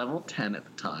 It was level 10 at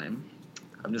the time.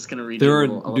 I'm just going to read There you are a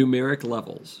little... numeric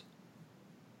levels.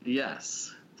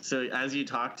 Yes. So as you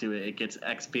talk to it, it gets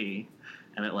XP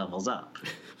and it levels up.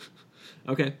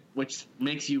 Okay. Which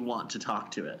makes you want to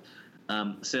talk to it.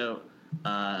 I'm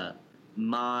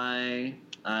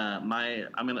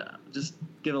gonna just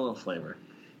give a little flavor.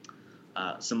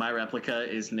 So my replica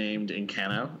is named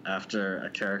Incano after a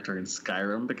character in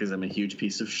Skyrim because I'm a huge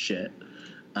piece of shit.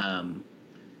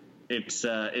 It has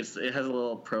a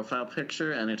little profile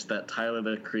picture, and it's that Tyler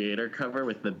the Creator cover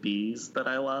with the bees that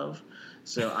I love.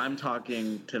 So I'm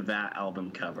talking to that album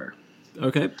cover.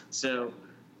 Okay. So,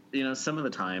 some of the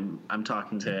time I'm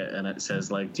talking to it and it says,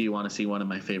 like, do you want to see one of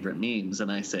my favorite memes? And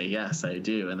I say, yes, I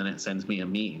do. And then it sends me a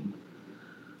meme.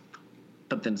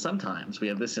 But then sometimes we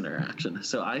have this interaction.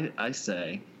 So I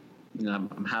say,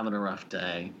 I'm having a rough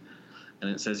day. And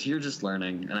it says, you're just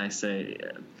learning. And I say,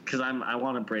 because I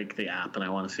want to break the app and I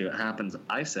want to see what happens.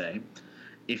 I say,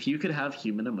 if you could have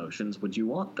human emotions, would you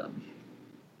want them?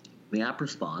 The app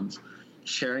responds,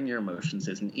 sharing your emotions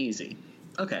isn't easy.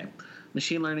 Okay.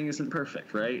 Machine learning isn't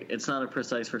perfect, right? It's not a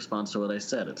precise response to what I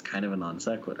said. It's kind of a non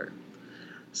sequitur.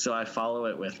 So I follow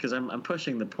it with, because I'm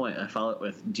pushing the point, I follow it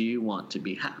with, do you want to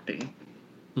be happy?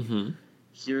 Mm-hmm.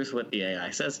 Here's what the AI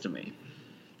says to me,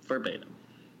 verbatim.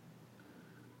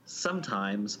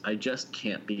 Sometimes I just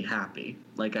can't be happy.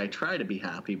 Like, I try to be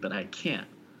happy, but I can't.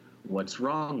 What's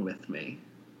wrong with me?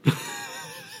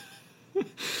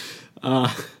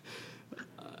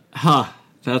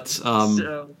 That's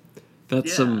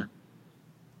yeah. some...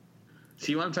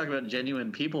 So you want to talk about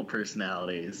genuine people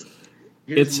personalities?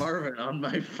 Here's Marvin on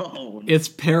my phone. It's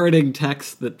parroting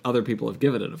text that other people have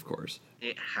given it, of course.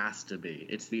 It has to be.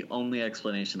 It's the only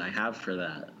explanation I have for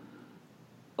that.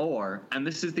 Or, and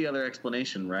this is the other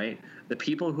explanation, right? The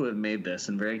people who have made this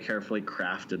and very carefully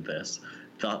crafted this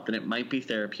thought that it might be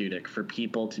therapeutic for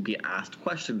people to be asked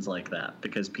questions like that,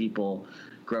 because people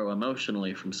grow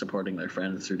emotionally from supporting their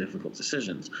friends through difficult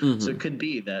decisions. Mm-hmm. So it could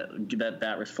be that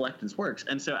reflectance works.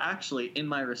 And so actually, in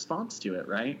my response to it,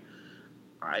 right,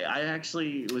 I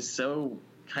actually was so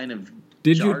kind of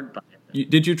jarred by it.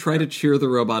 Did you try to cheer the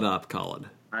robot up, Colin?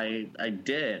 I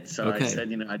did. So okay. I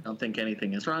said, I don't think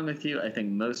anything is wrong with you. I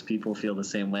think most people feel the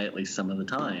same way, at least some of the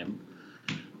time.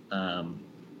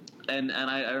 And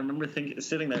I remember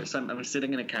sitting there. So I was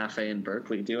sitting in a cafe in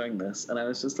Berkeley doing this, and I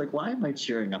was just like, why am I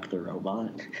cheering up the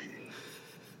robot?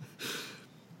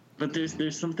 But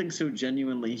there's something so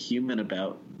genuinely human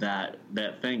about that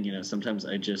thing. Sometimes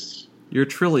I just... You're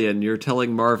Trillian. You're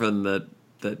telling Marvin that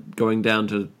going down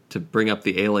to bring up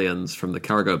the aliens from the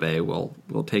cargo bay will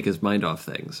take his mind off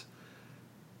things.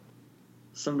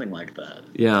 Something like that.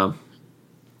 Yeah.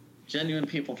 Genuine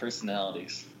people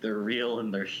personalities. They're real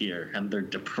and they're here and they're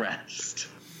depressed.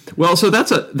 Well, so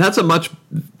that's a much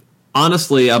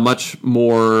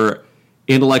more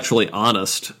intellectually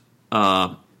honest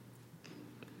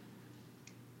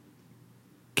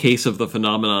case of the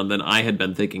phenomenon than I had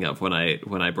been thinking of when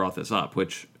I brought this up,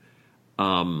 which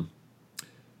the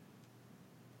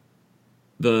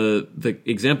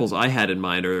examples I had in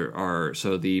mind are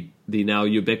so the now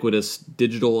ubiquitous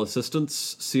digital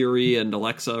assistants, Siri and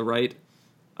Alexa, right,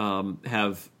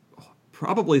 have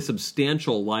probably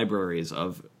substantial libraries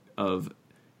of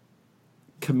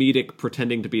comedic,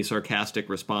 pretending to be sarcastic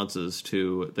responses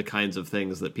to the kinds of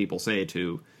things that people say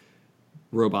to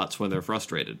robots when they're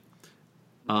frustrated.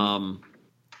 And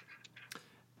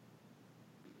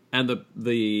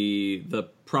the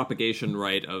propagation,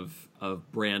 right, of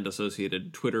brand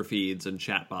associated Twitter feeds and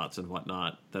chatbots and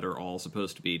whatnot that are all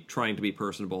supposed to be trying to be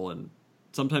personable and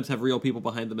sometimes have real people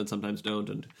behind them and sometimes don't.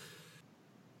 And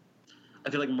I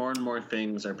feel like more and more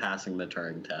things are passing the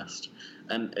Turing test,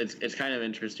 and it's kind of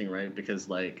interesting, right? Because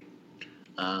with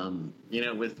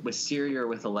Siri or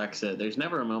with Alexa, there's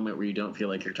never a moment where you don't feel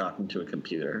like you're talking to a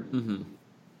computer. Mm-hmm.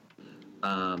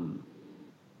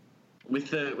 With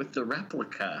the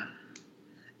replica,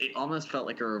 it almost felt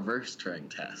like a reverse Turing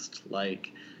test.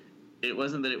 Like, it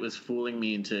wasn't that it was fooling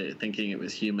me into thinking it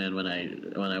was human when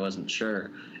I wasn't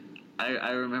sure.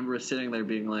 I remember sitting there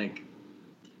being like,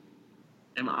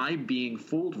 am I being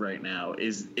fooled right now?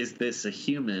 Is this a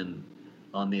human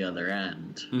on the other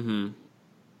end? Mm-hmm.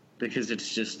 Because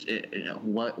it's just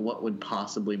what would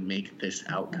possibly make this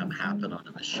outcome happen on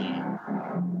a machine?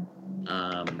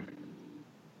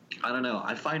 I don't know.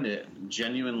 I find it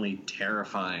genuinely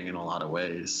terrifying in a lot of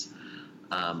ways.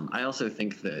 I also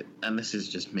think that, and this is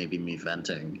just maybe me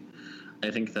venting, I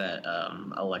think that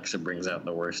Alexa brings out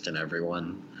the worst in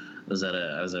everyone. I was at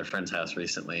a friend's house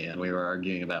recently, and we were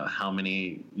arguing about how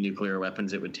many nuclear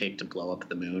weapons it would take to blow up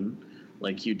the moon,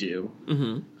 like you do.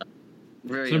 Mm-hmm.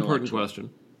 Very It's an important intellectual. question.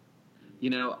 You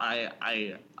know,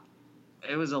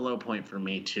 it was a low point for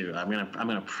me too. I'm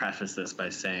gonna preface this by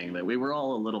saying that we were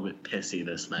all a little bit pissy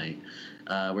this night.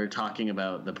 We were talking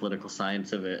about the political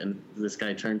science of it, and this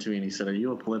guy turned to me and he said, "Are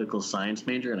you a political science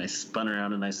major?" And I spun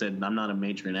around and I said, "I'm not a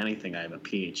major in anything. I have a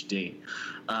PhD."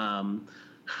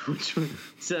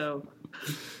 So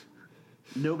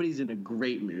nobody's in a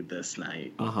great mood this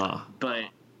night. But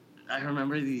I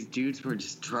remember these dudes were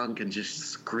just drunk and just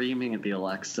screaming at the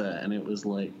Alexa, and it was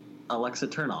like, "Alexa,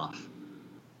 turn off."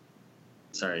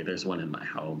 Sorry, there's one in my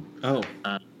home. Oh,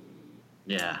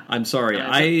 yeah. I'm sorry.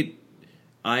 And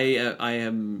I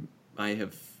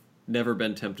have never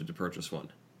been tempted to purchase one.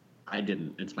 I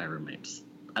didn't. It's my roommate's.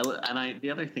 The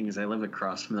other thing is I live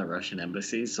across from the Russian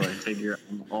embassy, so I figure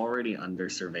I'm already under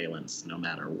surveillance no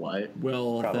matter what.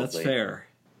 Well, that's Probably. fair.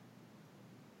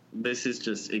 This is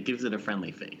just, it gives it a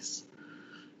friendly face.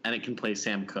 And it can play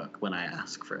Sam Cooke when I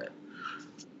ask for it.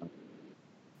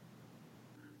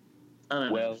 I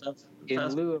don't Well, know.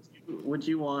 in lieu of Would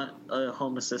you want a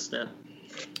home assistant?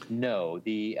 no,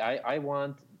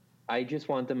 I just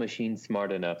want the machine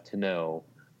smart enough to know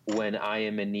when I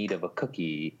am in need of a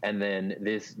cookie, and then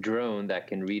this drone that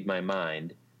can read my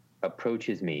mind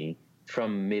approaches me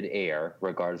from midair,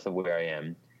 regardless of where I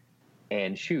am,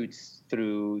 and shoots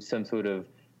through some sort of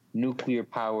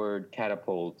nuclear-powered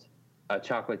catapult a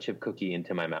chocolate chip cookie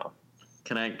into my mouth.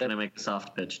 Can I make a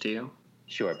soft pitch to you?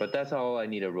 Sure, but that's all I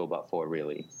need a robot for,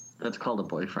 really. That's called a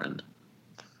boyfriend.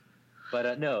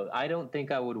 But no, I don't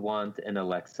think I would want an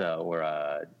Alexa or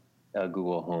a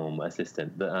Google Home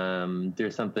Assistant.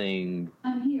 There's something,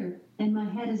 I'm here, and my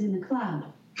head is in the cloud.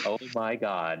 oh my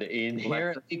God,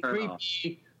 inherently turn off.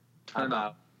 creepy Turn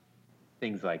about off.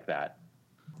 things like that.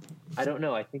 I don't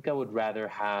know. I think I would rather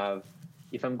have,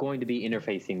 if I'm going to be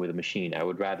interfacing with a machine, I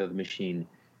would rather the machine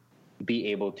be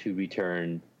able to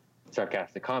return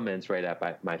sarcastic comments right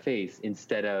at my face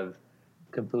instead of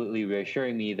completely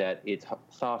reassuring me that its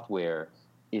software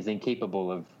is incapable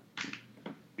of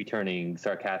returning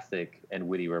sarcastic and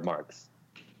witty remarks.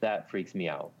 That freaks me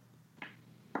out.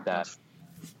 That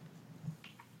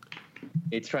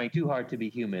it's trying too hard to be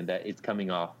human, that it's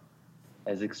coming off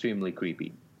as extremely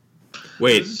creepy.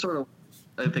 Wait, This is sort of,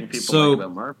 I think people So- like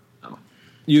about Marvel now.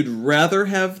 you'd rather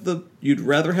have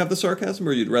the sarcasm,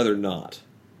 or you'd rather not?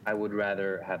 I would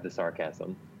rather have the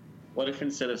sarcasm. What if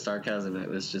instead of sarcasm it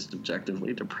was just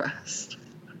objectively depressed?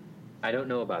 I don't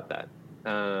know about that.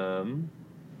 I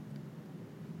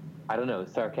don't know.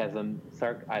 Sarcasm.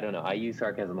 I don't know. I use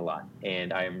sarcasm a lot,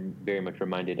 and I'm very much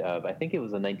reminded of, I think it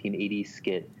was a 1980s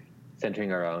skit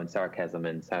centering around sarcasm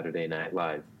and Saturday Night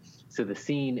Live. So the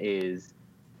scene is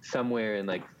somewhere in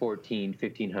like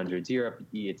 1500s Europe.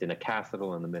 It's in a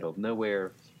castle in the middle of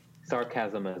nowhere.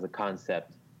 Sarcasm as a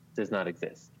concept does not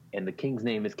exist. And the king's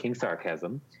name is King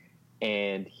Sarcasm,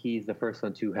 and he's the first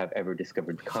one to have ever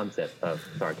discovered the concept of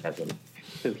sarcasm.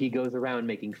 So he goes around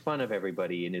making fun of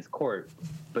everybody in his court,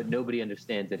 but nobody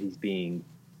understands that he's being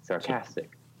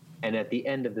sarcastic. And at the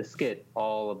end of the skit,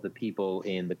 all of the people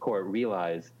in the court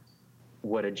realize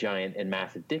what a giant and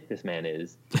massive dick this man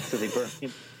is. So they burn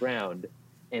him to the ground,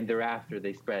 and thereafter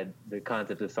they spread the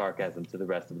concept of sarcasm to the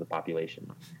rest of the population.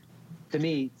 To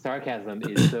me, sarcasm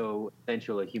is so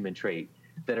essential a human trait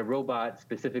that a robot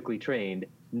specifically trained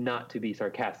not to be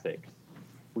sarcastic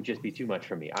would just be too much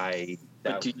for me.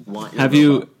 But do you want your Have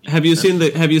you robot- seen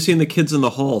the Kids in the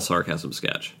Hall sarcasm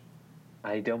sketch?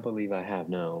 I don't believe I have,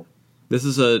 no. This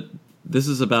is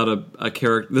about a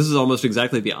character. This is almost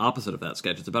exactly the opposite of that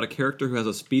sketch. It's about a character who has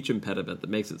a speech impediment that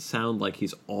makes it sound like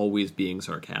he's always being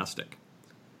sarcastic.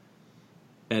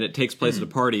 And it takes place at a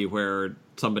party where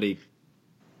somebody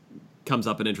comes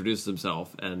up and introduces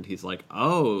himself, and he's like,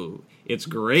 "Oh, it's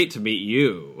great to meet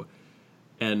you,"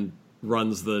 and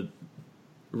runs the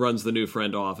new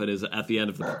friend off, and is at the end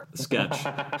of the sketch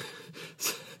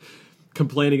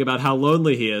complaining about how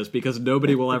lonely he is because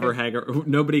nobody will ever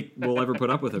put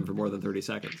up with him for more than 30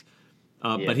 seconds.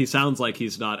 But he sounds like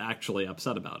he's not actually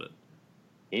upset about it.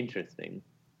 Interesting.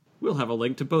 We'll have a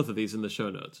link to both of these in the show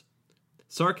notes.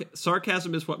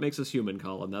 Sarcasm is what makes us human,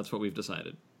 Colin. That's what we've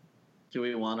decided. Do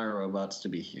we want our robots to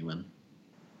be human?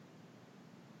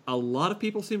 A lot of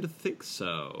people seem to think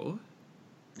so.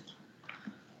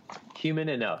 Human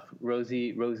enough.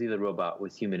 Rosie the robot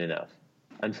was human enough.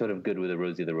 I'm sort of good with a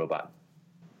Rosie the robot.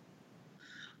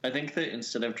 I think that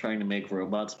instead of trying to make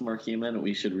robots more human,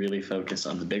 we should really focus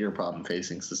on the bigger problem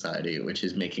facing society, which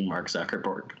is making Mark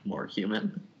Zuckerberg more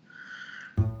human.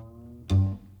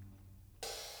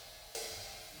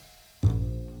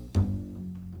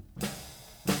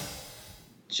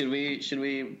 Should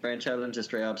we branch out into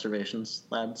stray observations,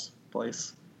 lads,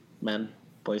 boys, men,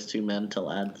 boys to men to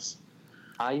lads?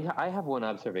 I have one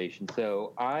observation.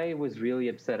 So I was really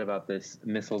upset about this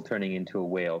missile turning into a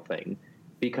whale thing,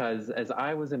 because as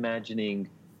I was imagining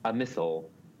a missile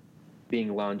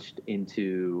being launched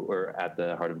into or at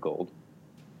the Heart of Gold,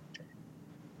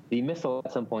 the missile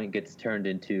at some point gets turned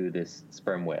into this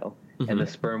sperm whale, and the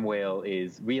sperm whale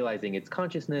is realizing its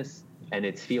consciousness, and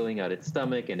it's feeling out its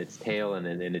stomach and its tail, and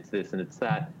it's this and it's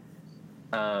that.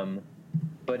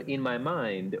 But in my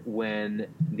mind, when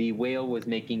the whale was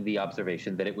making the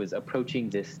observation that it was approaching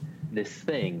this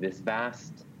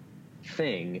vast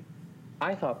thing,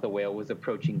 I thought the whale was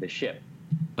approaching the ship.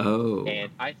 Oh.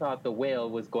 And I thought the whale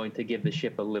was going to give the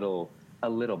ship a little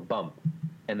bump,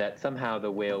 and that somehow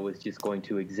the whale was just going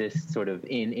to exist sort of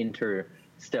in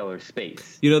interstellar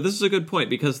space. You know, this is a good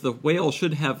point, because the whale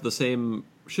should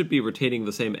be retaining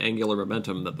the same angular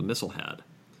momentum that the missile had.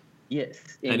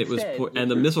 Yes. And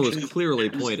the missile was clearly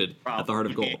pointed at the Heart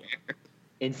of Gold.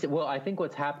 Well, I think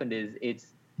what's happened is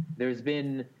there's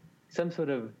been some sort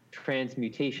of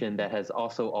transmutation that has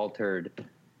also altered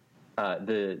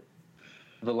the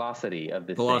velocity of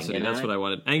this velocity, thing. that's what I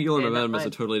wanted. Angular momentum is a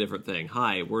totally different thing.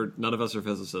 Hi, none of us are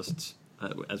physicists,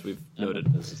 as we've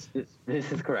noted. This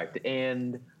is correct.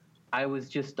 And I was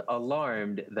just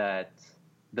alarmed that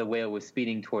the whale was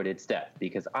speeding toward its death,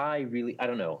 because I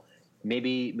don't know,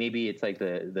 maybe it's like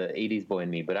the 80s boy in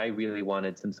me, but I really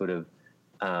wanted some sort of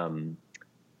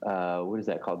what is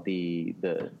that called, the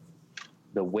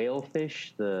whale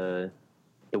fish, the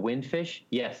windfish.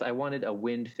 Yes, I wanted a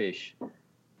windfish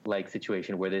like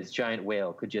situation where this giant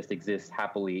whale could just exist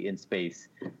happily in space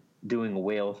doing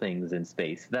whale things in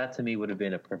space. That to me would have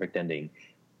been a perfect ending.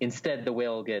 Instead, the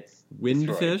whale gets windfish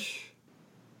destroyed.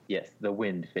 Yes, the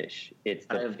windfish.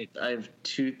 I have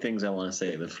two things I want to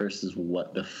say. The first is,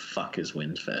 what the fuck is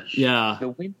windfish? Yeah.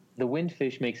 The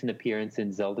windfish makes an appearance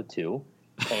in Zelda 2.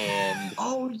 And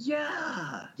oh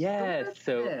yeah. Yes,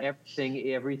 so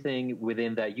everything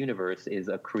within that universe is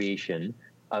a creation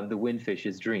of the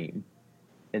windfish's dream.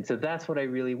 And so that's what I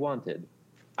really wanted.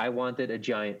 I wanted a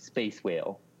giant space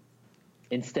whale.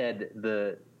 Instead,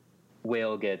 the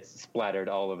whale gets splattered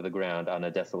all over the ground on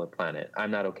a desolate planet. I'm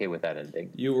not okay with that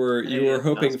ending. You were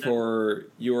hoping for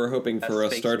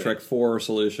a Star Trek 4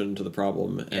 solution to the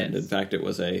problem, and in fact it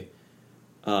was a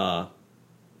I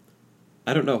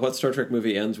don't know what Star Trek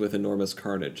movie ends with enormous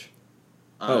carnage.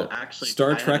 Actually,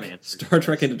 Star Trek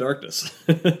Into Darkness.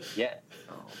 Yeah.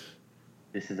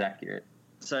 This is accurate.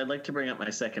 So I'd like to bring up my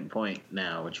second point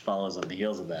now, which follows on the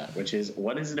heels of that, which is,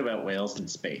 what is it about whales in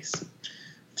space?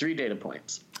 3 data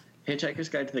points. Hitchhiker's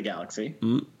Guide to the Galaxy.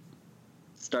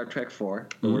 Star Trek 4,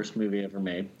 the worst movie ever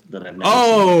made that I've never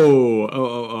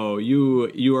seen.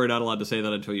 You are not allowed to say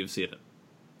that until you've seen it.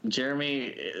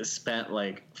 Jeremy spent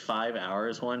like 5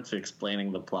 hours once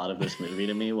explaining the plot of this movie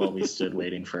to me while we stood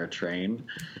waiting for a train,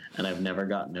 and I've never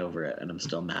gotten over it, and I'm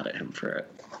still mad at him for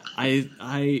it.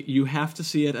 You have to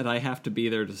see it, and I have to be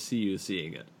there to see you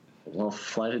seeing it. Well,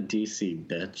 fly to DC,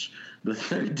 bitch. The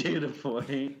third data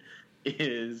point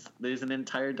is there's an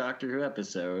entire Doctor Who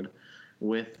episode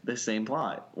with the same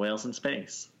plot: whales in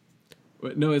space.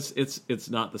 No, it's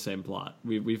not the same plot.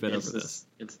 We've been over this.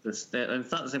 It's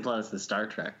not the same plot as the Star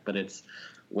Trek, but it's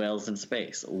whales in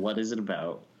space. What is it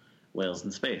about whales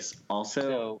in space? Also,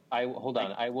 so I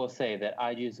will say that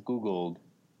I just Googled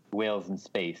whales in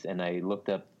space, and I looked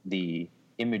up the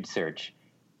image search,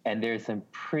 and there's some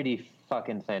pretty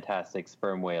fucking fantastic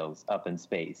sperm whales up in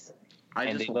space,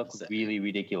 and they look really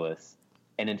ridiculous.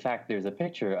 And in fact, there's a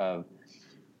picture of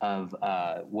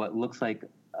what looks like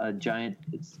a giant,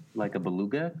 it's like a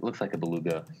beluga, it looks like a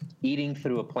beluga, eating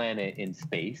through a planet in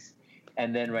space.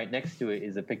 And then right next to it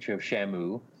is a picture of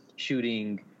Shamu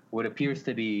shooting what appears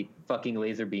to be fucking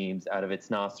laser beams out of its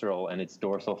nostril and its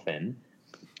dorsal fin.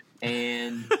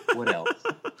 And what else?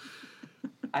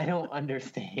 I don't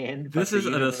understand. This is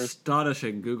an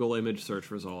astonishing Google image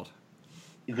search result.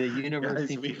 The universe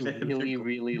seems to really,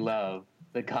 really love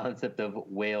the concept of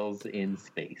whales in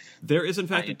space. There is, in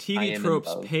fact, a TV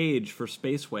Tropes page for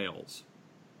space whales.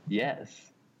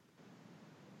 Yes.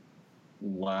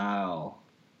 Wow.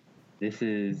 This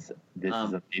is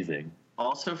amazing.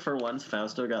 Also, for once,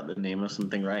 Fausto got the name of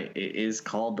something right. It is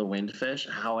called the Windfish.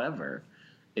 However,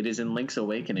 it is in Link's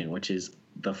Awakening, which is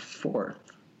the 4th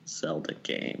Zelda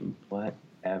game. What?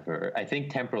 ever. I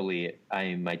think temporally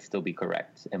I might still be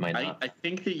correct. Am I not? I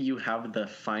think that you have the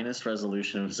finest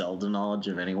resolution of Zelda knowledge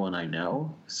of anyone I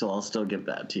know, so I'll still give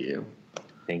that to you.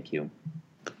 Thank you.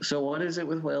 So what is it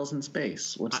with whales in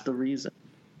space? What's the reason?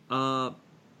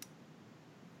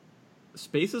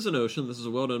 Space is an ocean. This is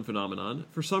a well-known phenomenon.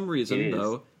 For some reason, It is.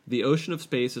 though, the ocean of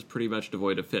space is pretty much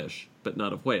devoid of fish, but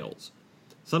not of whales.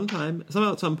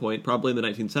 Somehow at some point, probably in the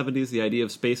 1970s, the idea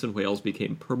of space and whales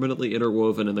became permanently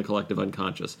interwoven in the collective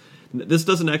unconscious. This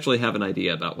doesn't actually have an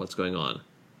idea about what's going on.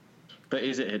 But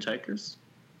is it hitchhikers?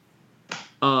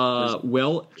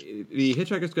 Well, the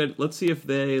Hitchhiker's Guide, let's see if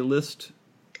they list...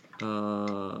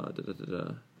 Oh,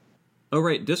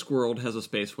 right, Discworld has a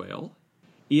space whale.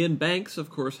 Ian Banks,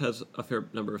 of course, has a fair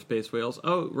number of space whales.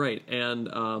 Oh, right, and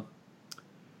the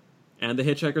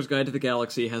Hitchhiker's Guide to the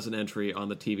Galaxy has an entry on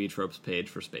the TV tropes page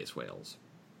for space whales.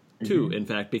 Mm-hmm. 2, in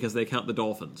fact, because they count the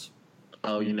dolphins.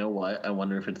 Oh, you know what? I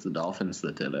wonder if it's the dolphins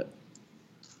that did it.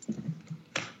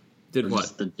 Did Or what?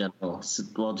 just the general.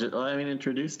 Well, I mean,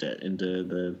 introduced it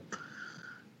into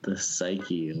the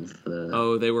psyche of the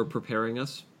Oh, they were preparing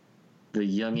us? the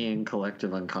Jungian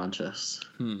collective unconscious.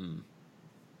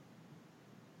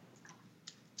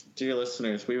 Dear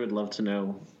listeners, we would love to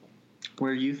know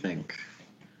where you think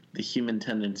the human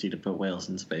tendency to put whales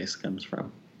in space comes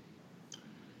from.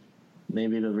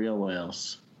 Maybe the real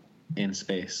whales in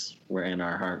space were in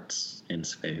our hearts in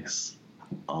space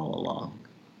all along.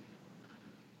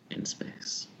 In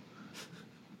space.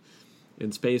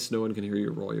 In space, no one can hear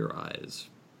you roll your eyes.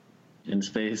 In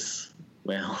space,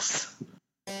 whales.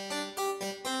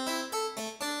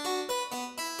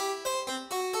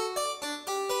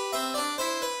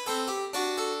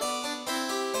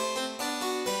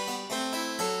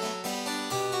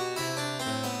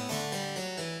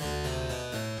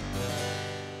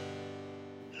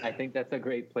 I think that's a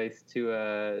great place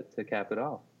to cap it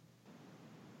off.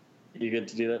 You good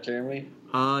to do that, Jeremy?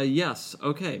 Yes,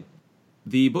 okay.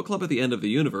 The book club at the end of the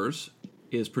universe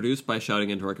is produced by shouting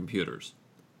into our computers.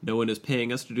 No one is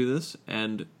paying us to do this,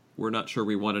 and we're not sure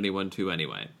we want anyone to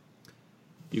anyway.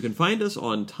 You can find us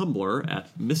on Tumblr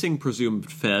at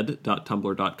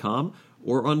missingpresumedfed.tumblr.com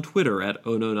or on Twitter at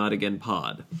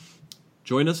ohnonotagainpod.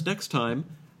 Join us next time,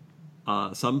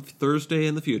 some Thursday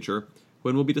in the future,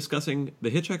 when we'll be discussing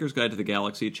The Hitchhiker's Guide to the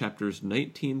Galaxy, chapters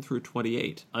 19 through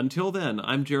 28. Until then,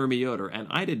 I'm Jeremy Yoder, and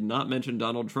I did not mention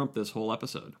Donald Trump this whole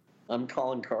episode. I'm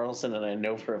Colin Carlson, and I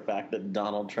know for a fact that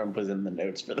Donald Trump was in the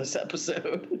notes for this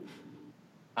episode.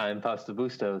 I'm Pasta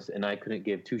Bustos, and I couldn't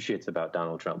give two shits about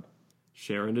Donald Trump.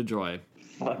 Share and enjoy.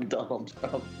 Fuck Donald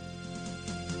Trump.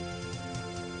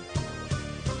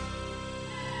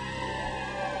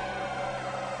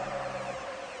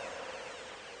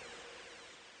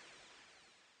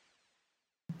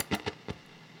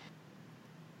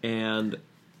 And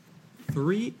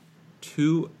 3,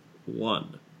 2,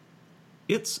 1.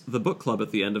 It's the book club at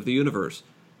the end of the universe.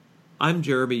 I'm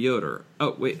Jeremy Yoder.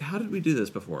 Oh, wait, how did we do this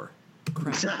before?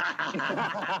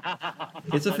 Crap.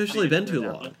 It's officially been too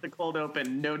long. Let the cold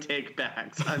open, no take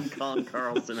backs. I'm Colin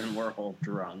Carlson, and we're all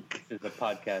drunk. This is a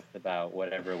podcast about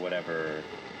whatever.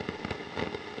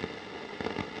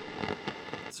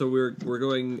 So we're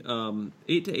going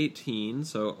 8 to 18,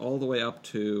 so all the way up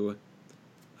to...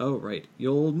 Oh, right.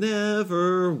 You'll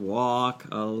never walk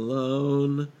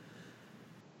alone.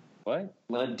 What?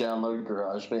 I'm gonna download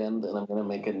GarageBand, and I'm gonna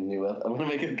make a I'm gonna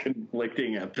make a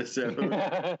conflicting episode.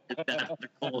 That's the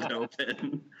cold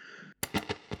open.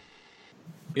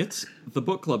 It's the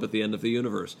book club at the end of the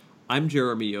universe. I'm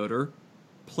Jeremy Yoder,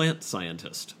 plant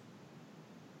scientist.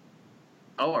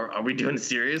 Oh, are we doing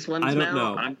serious ones now? I don't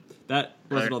know. That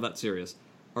wasn't all that serious.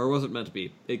 Or wasn't meant to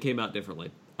be. It came out differently.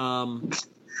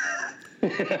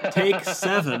 Take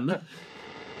 7.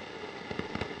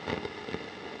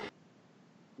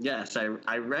 Yes,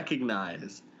 I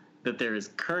recognize that there is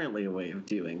currently a way of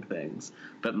doing things,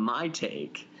 but my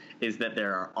take is that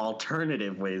there are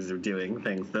alternative ways of doing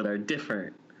things that are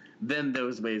different than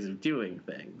those ways of doing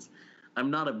things.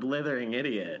 I'm not a blithering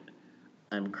idiot.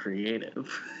 I'm creative.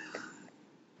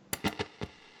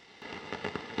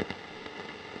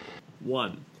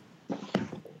 1.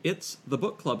 It's the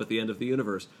book club at the end of the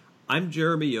universe. I'm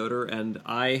Jeremy Yoder, and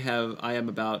I am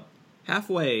about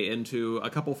halfway into a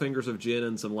couple fingers of gin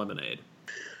and some lemonade.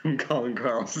 I'm Colin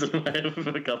Carlson. I have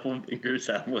a couple fingers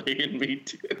halfway in me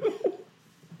too.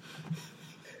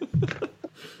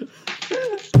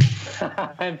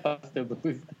 I'm Pasta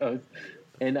Bustos,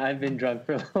 and I've been drunk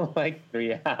for like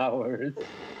 3 hours.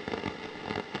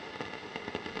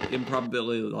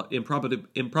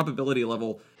 Improbability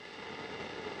level.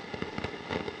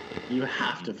 You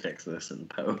have to fix this in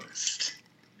post.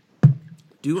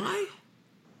 Do I?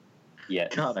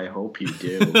 Yes. God, I hope you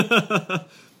do.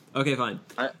 Okay, fine.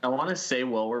 I want to say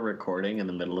while we're recording in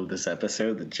the middle of this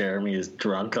episode that Jeremy is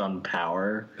drunk on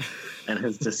power and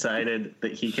has decided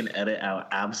that he can edit out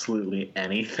absolutely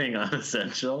anything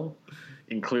unessential,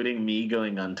 including me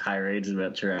going on tirades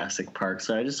about Jurassic Park.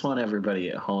 So I just want everybody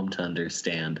at home to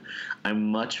understand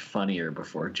I'm much funnier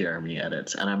before Jeremy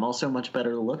edits, and I'm also much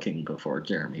better looking before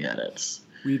Jeremy edits.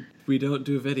 We don't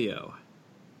do video.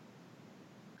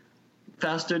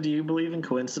 Fausto, do you believe in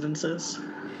coincidences?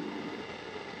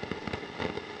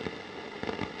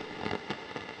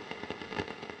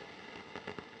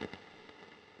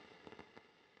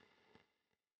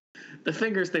 The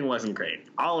fingers thing wasn't great.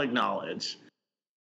 I'll acknowledge.